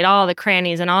articulate all the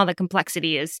crannies and all the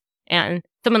complexities. And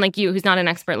someone like you who's not an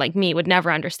expert like me would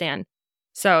never understand.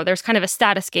 So there's kind of a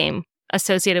status game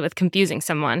associated with confusing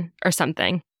someone or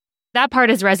something. That part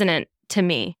is resonant to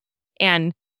me.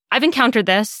 And I've encountered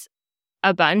this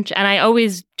a bunch, and I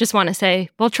always just want to say,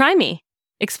 well, try me.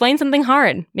 Explain something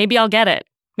hard. Maybe I'll get it.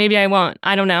 Maybe I won't.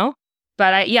 I don't know.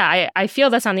 But I feel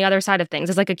this on the other side of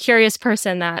things. As like a curious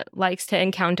person that likes to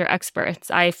encounter experts,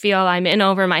 I feel I'm in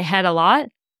over my head a lot.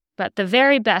 But the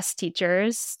very best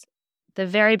teachers, the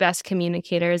very best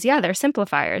communicators, yeah, they're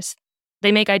simplifiers.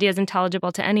 They make ideas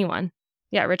intelligible to anyone.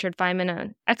 Yeah, Richard Feynman,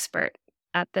 an expert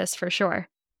at this for sure.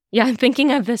 Yeah, I'm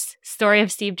thinking of this story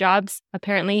of Steve Jobs.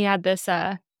 Apparently he had this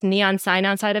neon sign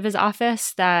outside of his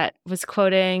office that was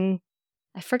quoting,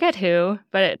 I forget who,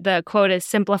 but the quote is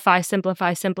simplify,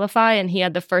 simplify, simplify. And he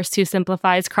had the first two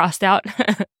simplifies crossed out.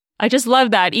 I just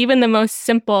love that. Even the most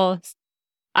simple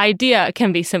idea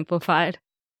can be simplified.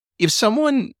 If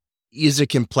someone is a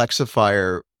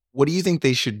complexifier, what do you think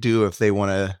they should do if they want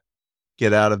to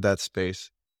get out of that space?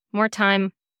 More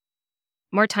time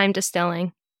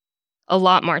distilling. A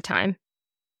lot more time.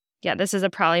 Yeah, this is a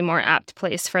probably more apt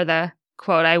place for the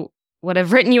quote. I would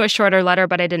have written you a shorter letter,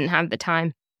 but I didn't have the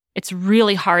time. It's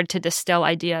really hard to distill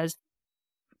ideas.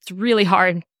 It's really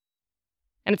hard.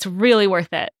 And it's really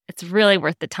worth it. It's really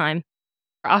worth the time.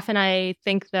 Often I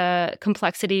think the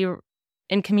complexity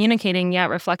in communicating,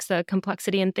 reflects the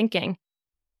complexity in thinking.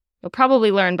 You'll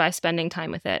probably learn by spending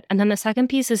time with it. And then the second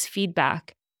piece is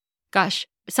feedback. Gosh,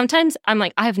 sometimes I'm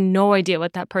like, I have no idea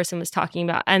what that person was talking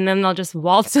about. And then they'll just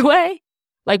waltz away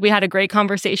like we had a great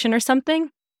conversation or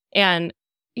something. And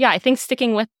yeah, I think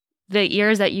sticking with the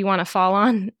ears that you want to fall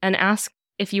on and ask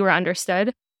if you were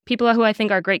understood. People who I think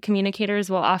are great communicators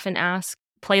will often ask,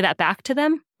 play that back to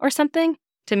them or something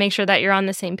to make sure that you're on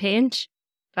the same page.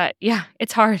 But yeah,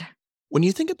 it's hard. When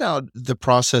you think about the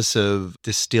process of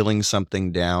distilling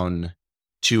something down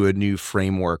to a new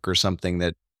framework or something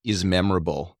that is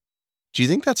memorable, do you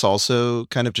think that's also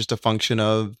kind of just a function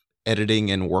of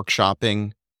editing and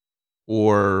workshopping?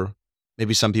 Or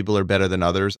maybe some people are better than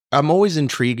others? I'm always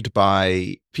intrigued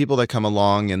by people that come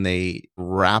along and they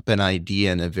wrap an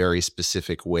idea in a very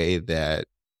specific way that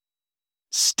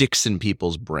sticks in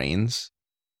people's brains.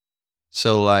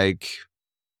 So like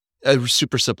a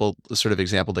super simple sort of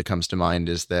example that comes to mind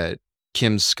is that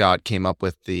Kim Scott came up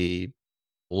with the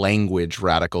language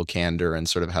radical candor and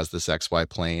sort of has this XY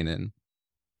plane. And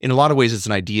in a lot of ways, it's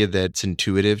an idea that's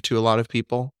intuitive to a lot of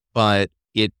people, but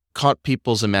it caught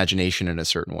people's imagination in a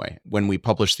certain way. When we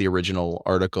published the original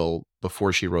article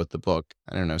before she wrote the book,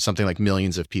 I don't know, something like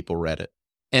millions of people read it.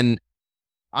 And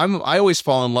I always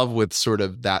fall in love with sort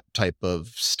of that type of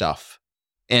stuff.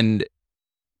 And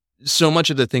so much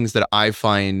of the things that I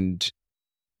find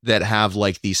that have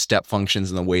like these step functions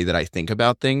in the way that I think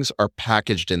about things are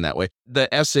packaged in that way.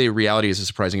 The essay Reality is a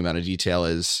Surprising Amount of Detail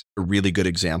is a really good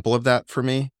example of that for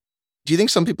me. Do you think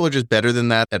some people are just better than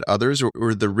that at others,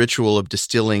 or the ritual of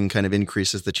distilling kind of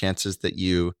increases the chances that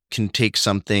you can take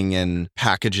something and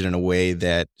package it in a way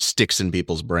that sticks in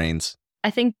people's brains? I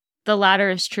think the latter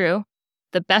is true.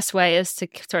 The best way is to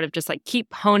sort of just like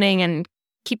keep honing and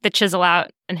keep the chisel out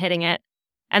and hitting it.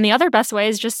 And the other best way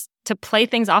is just to play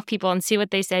things off people and see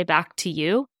what they say back to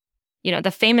you. You know,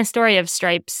 the famous story of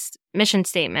Stripe's mission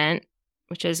statement,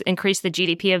 which is increase the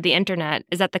GDP of the internet,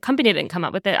 is that the company didn't come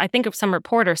up with it. I think some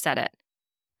reporter said it.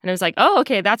 And it was like, oh,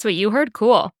 okay, that's what you heard?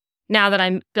 Cool. Now that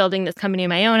I'm building this company of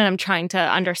my own and I'm trying to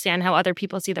understand how other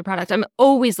people see the product, I'm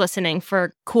always listening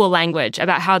for cool language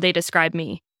about how they describe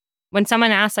me. When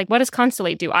someone asks, like, what does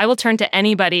Constellate do? I will turn to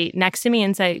anybody next to me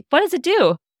and say, what does it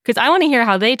do? Because I want to hear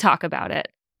how they talk about it.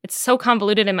 It's so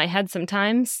convoluted in my head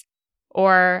sometimes,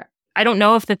 or I don't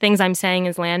know if the things I'm saying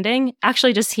is landing.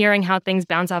 Actually, just hearing how things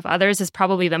bounce off others is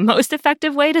probably the most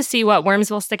effective way to see what worms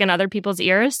will stick in other people's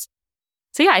ears.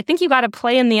 So yeah, I think you got to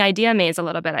play in the idea maze a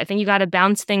little bit. I think you got to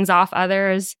bounce things off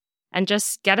others and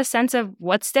just get a sense of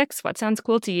what sticks, what sounds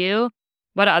cool to you,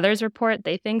 what others report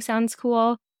they think sounds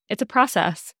cool. It's a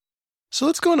process. So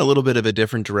let's go in a little bit of a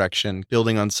different direction,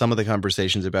 building on some of the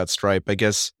conversations about Stripe. I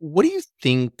guess, what do you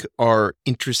think are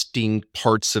interesting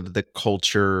parts of the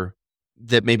culture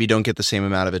that maybe don't get the same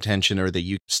amount of attention or that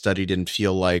you studied and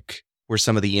feel like were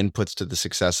some of the inputs to the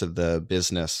success of the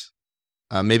business?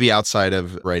 Maybe outside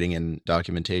of writing and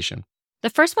documentation. The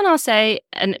first one I'll say,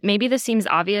 and maybe this seems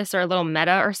obvious or a little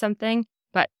meta or something,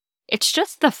 but It's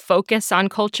just the focus on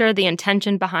culture, the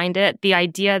intention behind it, the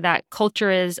idea that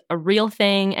culture is a real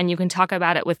thing and you can talk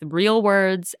about it with real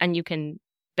words and you can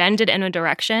bend it in a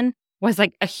direction was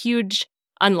like a huge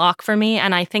unlock for me,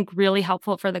 and I think really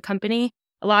helpful for the company.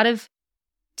 A lot of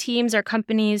teams or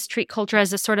companies treat culture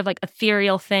as a sort of like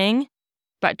ethereal thing,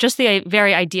 but just the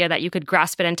very idea that you could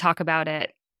grasp it and talk about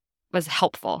it was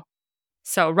helpful.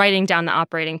 So writing down the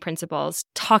operating principles,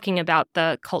 talking about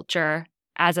the culture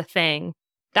as a thing,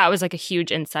 that was like a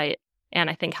huge insight and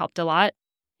I think helped a lot.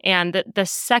 And the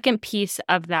second piece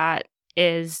of that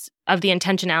is of the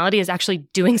intentionality is actually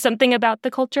doing something about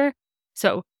the culture.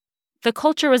 So the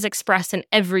culture was expressed in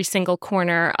every single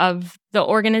corner of the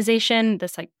organization,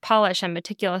 this like polish and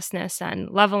meticulousness and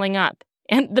leveling up.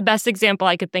 And the best example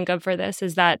I could think of for this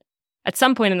is that at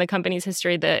some point in the company's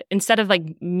history, instead of like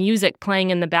music playing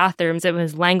in the bathrooms, it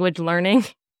was language learning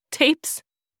tapes.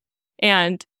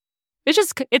 And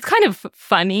it's kind of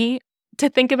funny to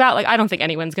think about. Like, I don't think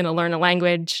anyone's going to learn a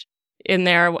language in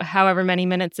there however many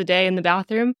minutes a day in the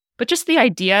bathroom. But just the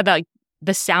idea that like,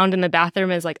 the sound in the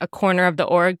bathroom is like a corner of the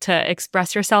org to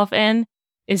express yourself in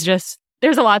is just,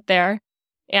 there's a lot there.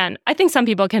 And I think some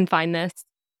people can find this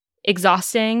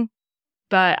exhausting,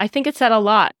 but I think it said a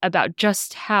lot about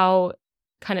just how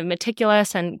kind of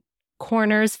meticulous and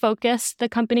corners focused the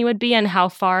company would be and how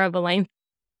far of a length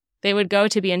they would go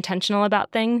to be intentional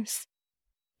about things.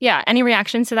 Yeah, any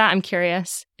reactions to that? I'm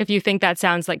curious if you think that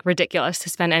sounds like ridiculous to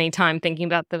spend any time thinking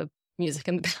about the music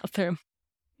in the bathroom.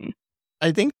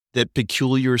 I think that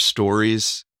peculiar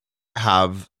stories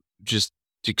have just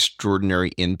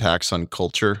extraordinary impacts on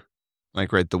culture.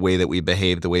 Like, right, the way that we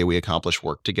behave, the way we accomplish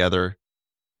work together,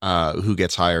 who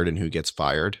gets hired and who gets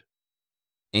fired.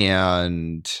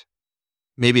 And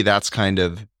maybe that's kind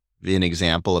of an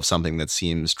example of something that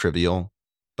seems trivial,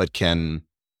 but can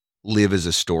live as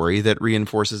a story that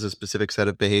reinforces a specific set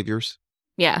of behaviors.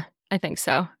 Yeah, I think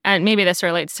so. And maybe this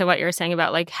relates to what you were saying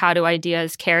about like how do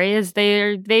ideas carry is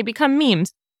they become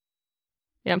memes.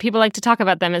 You know, people like to talk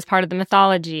about them as part of the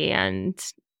mythology, and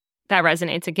that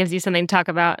resonates. It gives you something to talk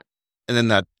about. And then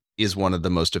that is one of the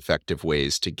most effective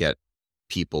ways to get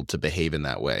people to behave in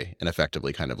that way and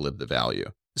effectively kind of live the value.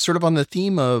 Sort of on the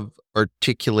theme of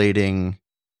articulating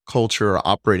culture or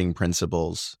operating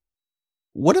principles,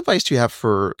 what advice do you have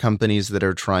for companies that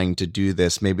are trying to do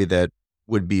this, maybe that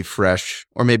would be fresh,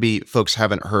 or maybe folks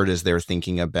haven't heard as they're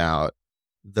thinking about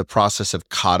the process of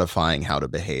codifying how to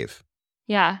behave?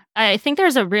 Yeah, I think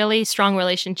there's a really strong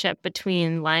relationship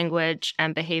between language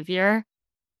and behavior.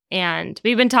 And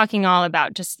we've been talking all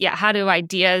about just, how do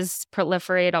ideas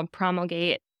proliferate or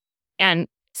promulgate? And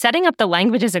setting up the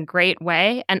language is a great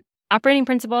way. And operating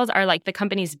principles are like the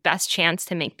company's best chance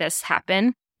to make this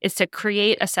happen, is to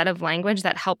create a set of language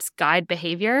that helps guide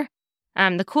behavior.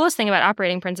 The coolest thing about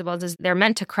operating principles is they're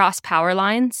meant to cross power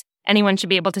lines. Anyone should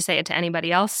be able to say it to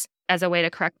anybody else as a way to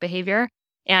correct behavior.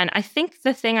 And I think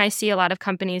the thing I see a lot of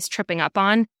companies tripping up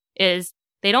on is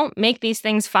they don't make these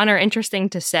things fun or interesting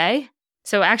to say.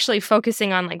 So actually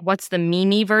focusing on like, what's the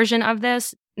me version of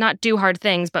this? Not do hard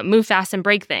things, but move fast and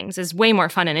break things is way more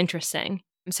fun and interesting.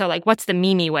 So like, what's the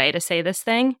me way to say this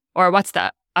thing? Or what's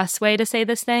the us way to say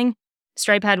this thing?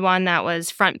 Stripe had one that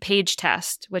was front page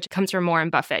test, which comes from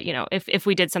Warren Buffett. You know, if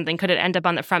we did something, could it end up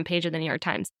on the front page of the New York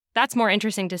Times? That's more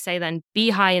interesting to say than be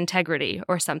high integrity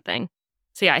or something.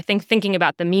 So I think thinking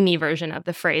about the me version of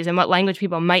the phrase and what language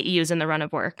people might use in the run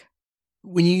of work.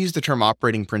 When you use the term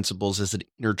operating principles, is it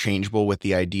interchangeable with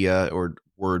the idea or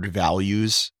word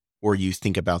values, or you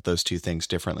think about those two things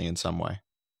differently in some way?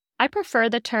 I prefer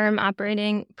the term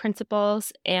operating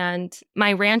principles, and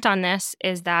my rant on this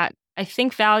is that I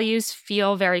think values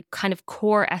feel very kind of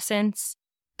core essence.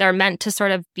 They're meant to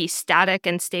sort of be static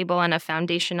and stable and a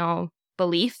foundational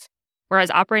belief, whereas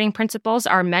operating principles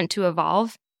are meant to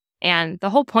evolve. And the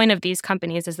whole point of these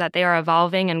companies is that they are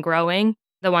evolving and growing,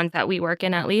 the ones that we work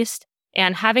in at least.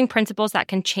 And having principles that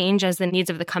can change as the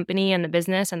needs of the company and the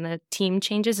business and the team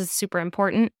changes is super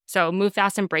important. So move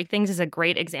fast and break things is a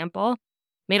great example.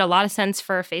 Made a lot of sense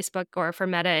for Facebook or for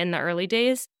Meta in the early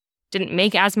days. Didn't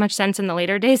make as much sense in the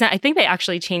later days. I think they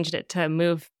actually changed it to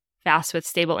move fast with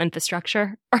stable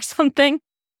infrastructure or something.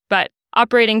 But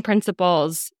operating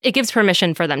principles, it gives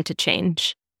permission for them to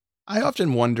change. I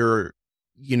often wonder,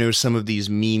 some of these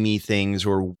meme things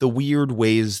or the weird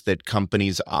ways that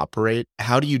companies operate.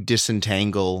 How do you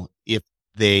disentangle if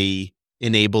they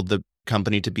enabled the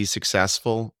company to be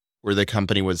successful or the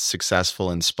company was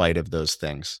successful in spite of those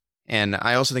things? And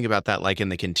I also think about that like in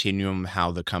the continuum,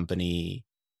 how the company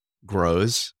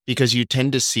grows, because you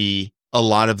tend to see a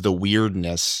lot of the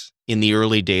weirdness in the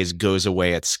early days goes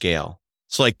away at scale.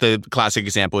 So like the classic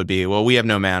example would be, well, we have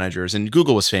no managers. And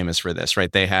Google was famous for this,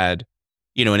 right? They had,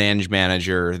 an eng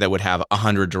manager that would have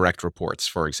 100 direct reports,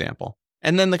 for example.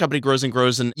 And then the company grows and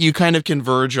grows, and you kind of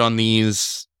converge on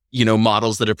these,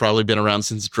 models that have probably been around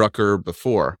since Drucker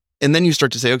before. And then you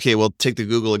start to say, okay, well, take the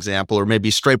Google example, or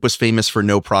maybe Stripe was famous for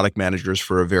no product managers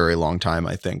for a very long time,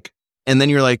 I think. And then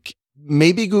you're like,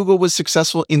 maybe Google was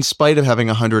successful in spite of having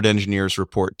 100 engineers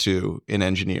report to an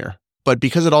engineer. But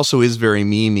because it also is very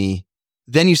memey,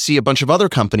 then you see a bunch of other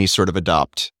companies sort of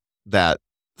adopt that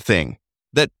thing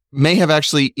that may have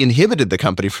actually inhibited the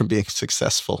company from being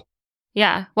successful.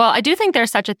 Yeah. Well, I do think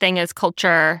there's such a thing as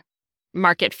culture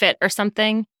market fit or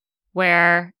something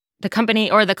where the company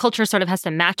or the culture sort of has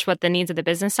to match what the needs of the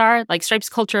business are. Like Stripe's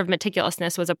culture of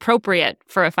meticulousness was appropriate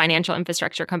for a financial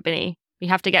infrastructure company. We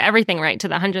have to get everything right to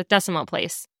the 100th decimal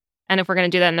place. And if we're going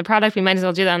to do that in the product, we might as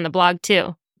well do that on the blog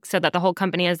too, so that the whole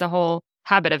company has the whole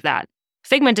habit of that.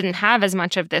 Figma didn't have as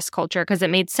much of this culture because it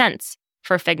made sense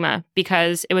for Figma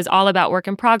because it was all about work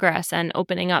in progress and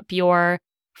opening up your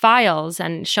files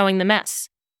and showing the mess.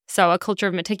 So a culture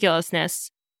of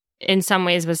meticulousness in some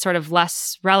ways was sort of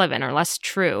less relevant or less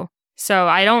true. So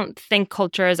I don't think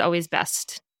culture is always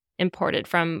best imported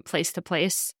from place to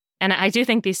place. And I do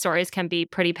think these stories can be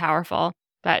pretty powerful.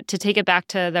 But to take it back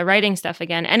to the writing stuff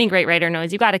again, any great writer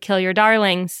knows you got to kill your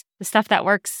darlings. The stuff that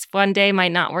works one day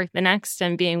might not work the next,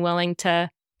 and being willing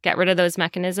to get rid of those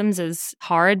mechanisms is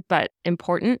hard but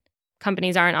important.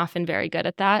 Companies aren't often very good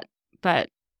at that, but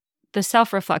the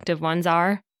self-reflective ones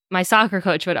are. My soccer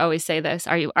coach would always say this,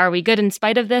 are we good in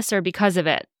spite of this or because of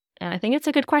it? And I think it's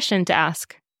a good question to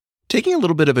ask. Taking a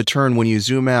little bit of a turn when you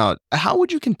zoom out, how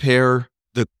would you compare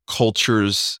the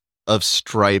cultures of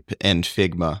Stripe and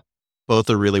Figma? Both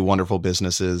are really wonderful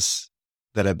businesses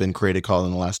that have been created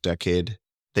in the last decade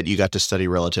that you got to study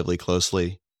relatively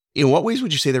closely. In what ways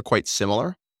would you say they're quite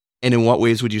similar? And in what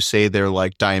ways would you say they're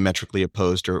like diametrically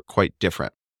opposed or quite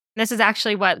different? This is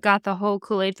actually what got the whole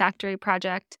Kool-Aid Factory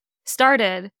project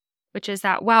started, which is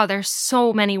that, wow, there's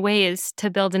so many ways to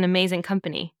build an amazing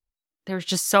company. There's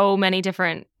just so many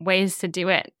different ways to do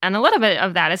it. And a little bit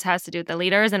of that has to do with the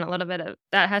leaders, and a little bit of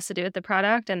that has to do with the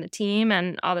product and the team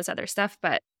and all this other stuff.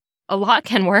 But a lot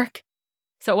can work.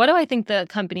 So what do I think the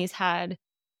companies had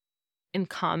in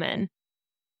common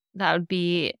that would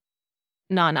be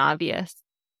non-obvious?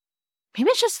 Maybe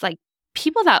it's just like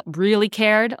people that really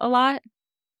cared a lot,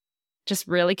 just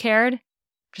really cared,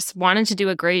 just wanted to do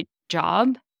a great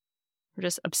job. We're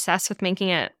just obsessed with making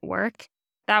it work.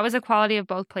 That was a quality of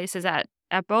both places at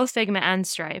both Figma and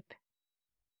Stripe.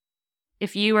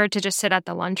 If you were to just sit at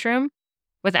the lunchroom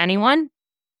with anyone,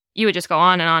 you would just go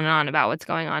on and on and on about what's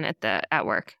going on at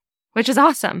work, which is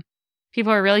awesome.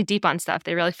 People were really deep on stuff.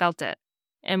 They really felt it.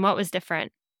 And what was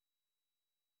different?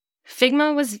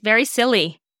 Figma was very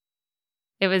silly.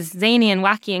 It was zany and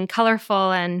wacky and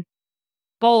colorful and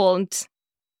bold.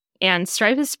 And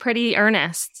Stripe is pretty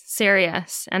earnest,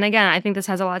 serious. And again, I think this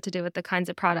has a lot to do with the kinds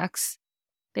of products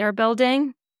they're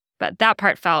building. But that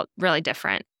part felt really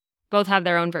different. Both have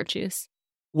their own virtues.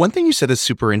 One thing you said is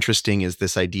super interesting is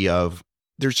this idea of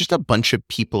there's just a bunch of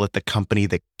people at the company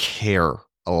that care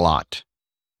a lot.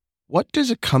 What does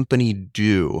a company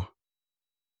do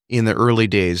in the early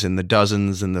days, in the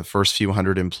dozens and the first few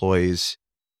hundred employees,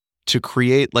 to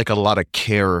create like a lot of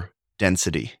care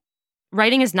density?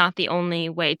 Writing is not the only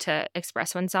way to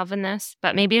express oneself in this,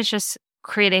 but maybe it's just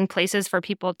creating places for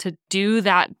people to do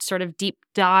that sort of deep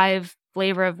dive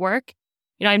flavor of work.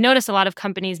 I've noticed a lot of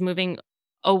companies moving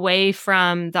away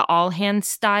from the all hands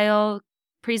style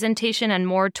presentation and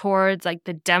more towards like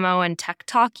the demo and tech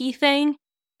talky thing.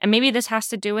 And maybe this has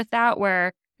to do with that,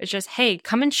 where it's just, hey,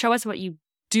 come and show us what you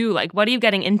do. Like, what are you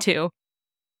getting into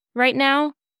right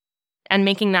now? And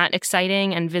making that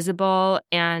exciting and visible,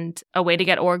 and a way to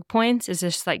get org points is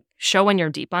just like show when you're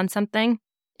deep on something.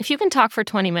 If you can talk for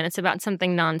 20 minutes about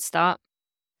something nonstop,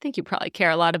 I think you probably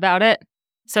care a lot about it.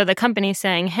 So the company's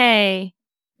saying, hey,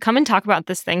 come and talk about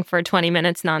this thing for 20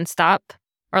 minutes nonstop,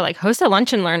 or like host a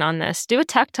lunch and learn on this, do a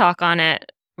tech talk on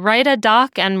it, write a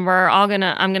doc, and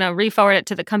I'm gonna re-forward it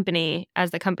to the company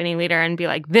as the company leader and be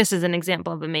like, this is an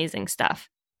example of amazing stuff.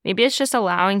 Maybe it's just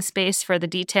allowing space for the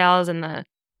details and the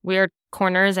weird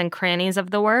corners and crannies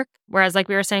of the work. Whereas like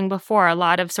we were saying before, a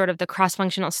lot of sort of the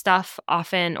cross-functional stuff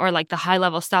often, or like the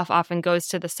high-level stuff often goes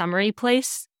to the summary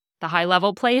place, the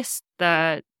high-level place,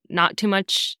 the not too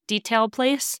much detail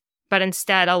place, but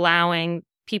instead allowing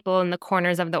people in the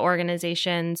corners of the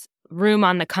organizations room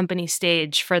on the company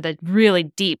stage for the really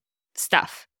deep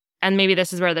stuff. And maybe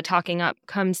this is where the talking up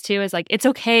comes to, is like, it's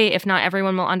okay if not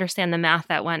everyone will understand the math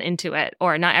that went into it,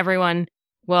 or not everyone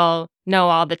will know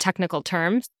all the technical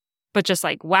terms. but just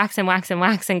like wax and wax and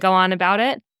wax and go on about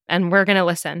it. And we're going to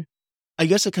listen. I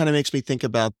guess it kind of makes me think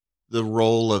about the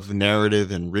role of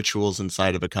narrative and rituals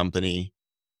inside of a company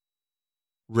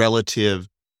relative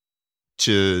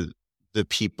to the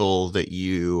people that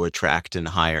you attract and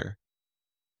hire.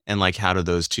 And like, how do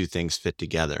those two things fit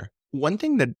together? One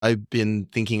thing that I've been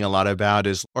thinking a lot about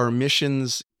is, are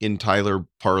missions in Tyler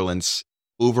parlance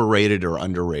overrated or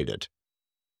underrated?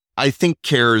 I think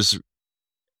care is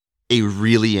a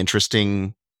really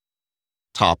interesting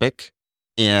topic,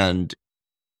 and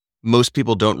most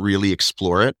people don't really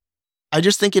explore it. I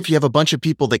just think if you have a bunch of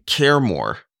people that care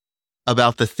more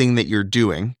about the thing that you're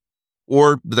doing,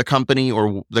 or the company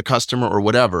or the customer or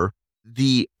whatever,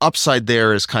 the upside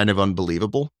there is kind of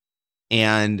unbelievable.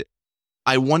 And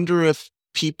I wonder if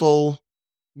people,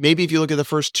 maybe if you look at the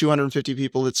first 250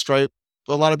 people at Stripe,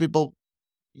 a lot of people,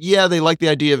 yeah, they like the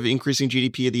idea of increasing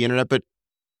GDP of the internet, but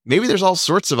maybe there's all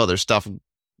sorts of other stuff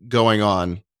going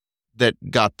on that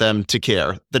got them to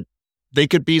care, that they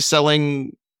could be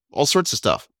selling all sorts of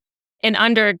stuff. An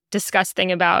under-discussed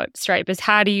thing about Stripe is,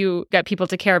 how do you get people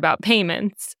to care about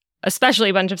payments, especially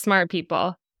a bunch of smart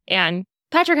people? And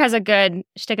Patrick has a good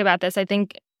shtick about this. I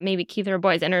think maybe Keith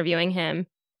Rabois is interviewing him,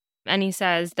 and he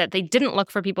says that they didn't look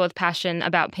for people with passion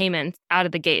about payments out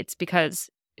of the gates, because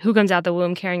who comes out the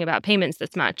womb caring about payments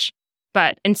this much?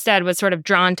 But instead was sort of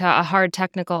drawn to a hard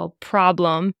technical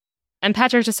problem. And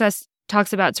Patrick just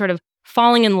talks about sort of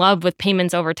falling in love with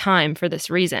payments over time for this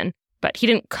reason. But he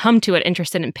didn't come to it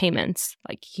interested in payments.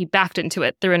 Like, he backed into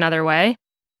it through another way.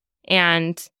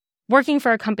 And working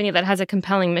for a company that has a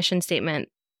compelling mission statement,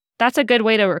 that's a good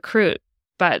way to recruit.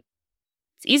 But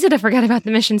it's easy to forget about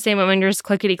the mission statement when you're just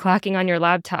clickety-clacking on your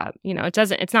laptop.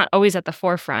 It's not always at the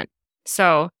forefront.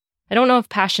 So I don't know if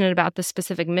passionate about the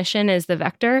specific mission is the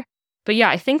vector. But yeah,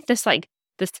 I think this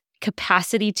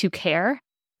capacity to care,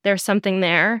 there's something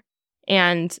there.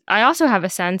 And I also have a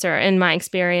sense, or in my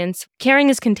experience, caring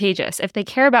is contagious. If they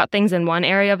care about things in one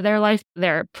area of their life,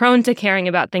 they're prone to caring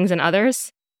about things in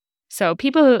others. So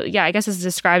people who, I guess is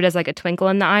described as like a twinkle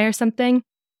in the eye or something.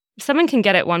 If someone can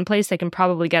get it one place, they can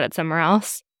probably get it somewhere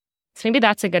else. So maybe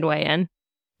that's a good way in.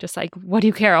 Just like, what do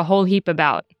you care a whole heap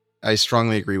about? I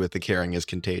strongly agree with the caring is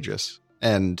contagious,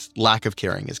 and lack of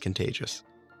caring is contagious.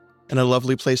 And a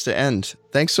lovely place to end.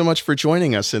 Thanks so much for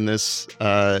joining us in this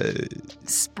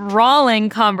sprawling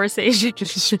conversation.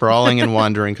 Sprawling and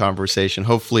wandering conversation.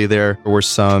 Hopefully there were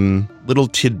some little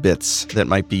tidbits that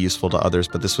might be useful to others,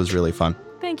 but this was really fun.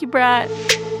 Thank you, Brett.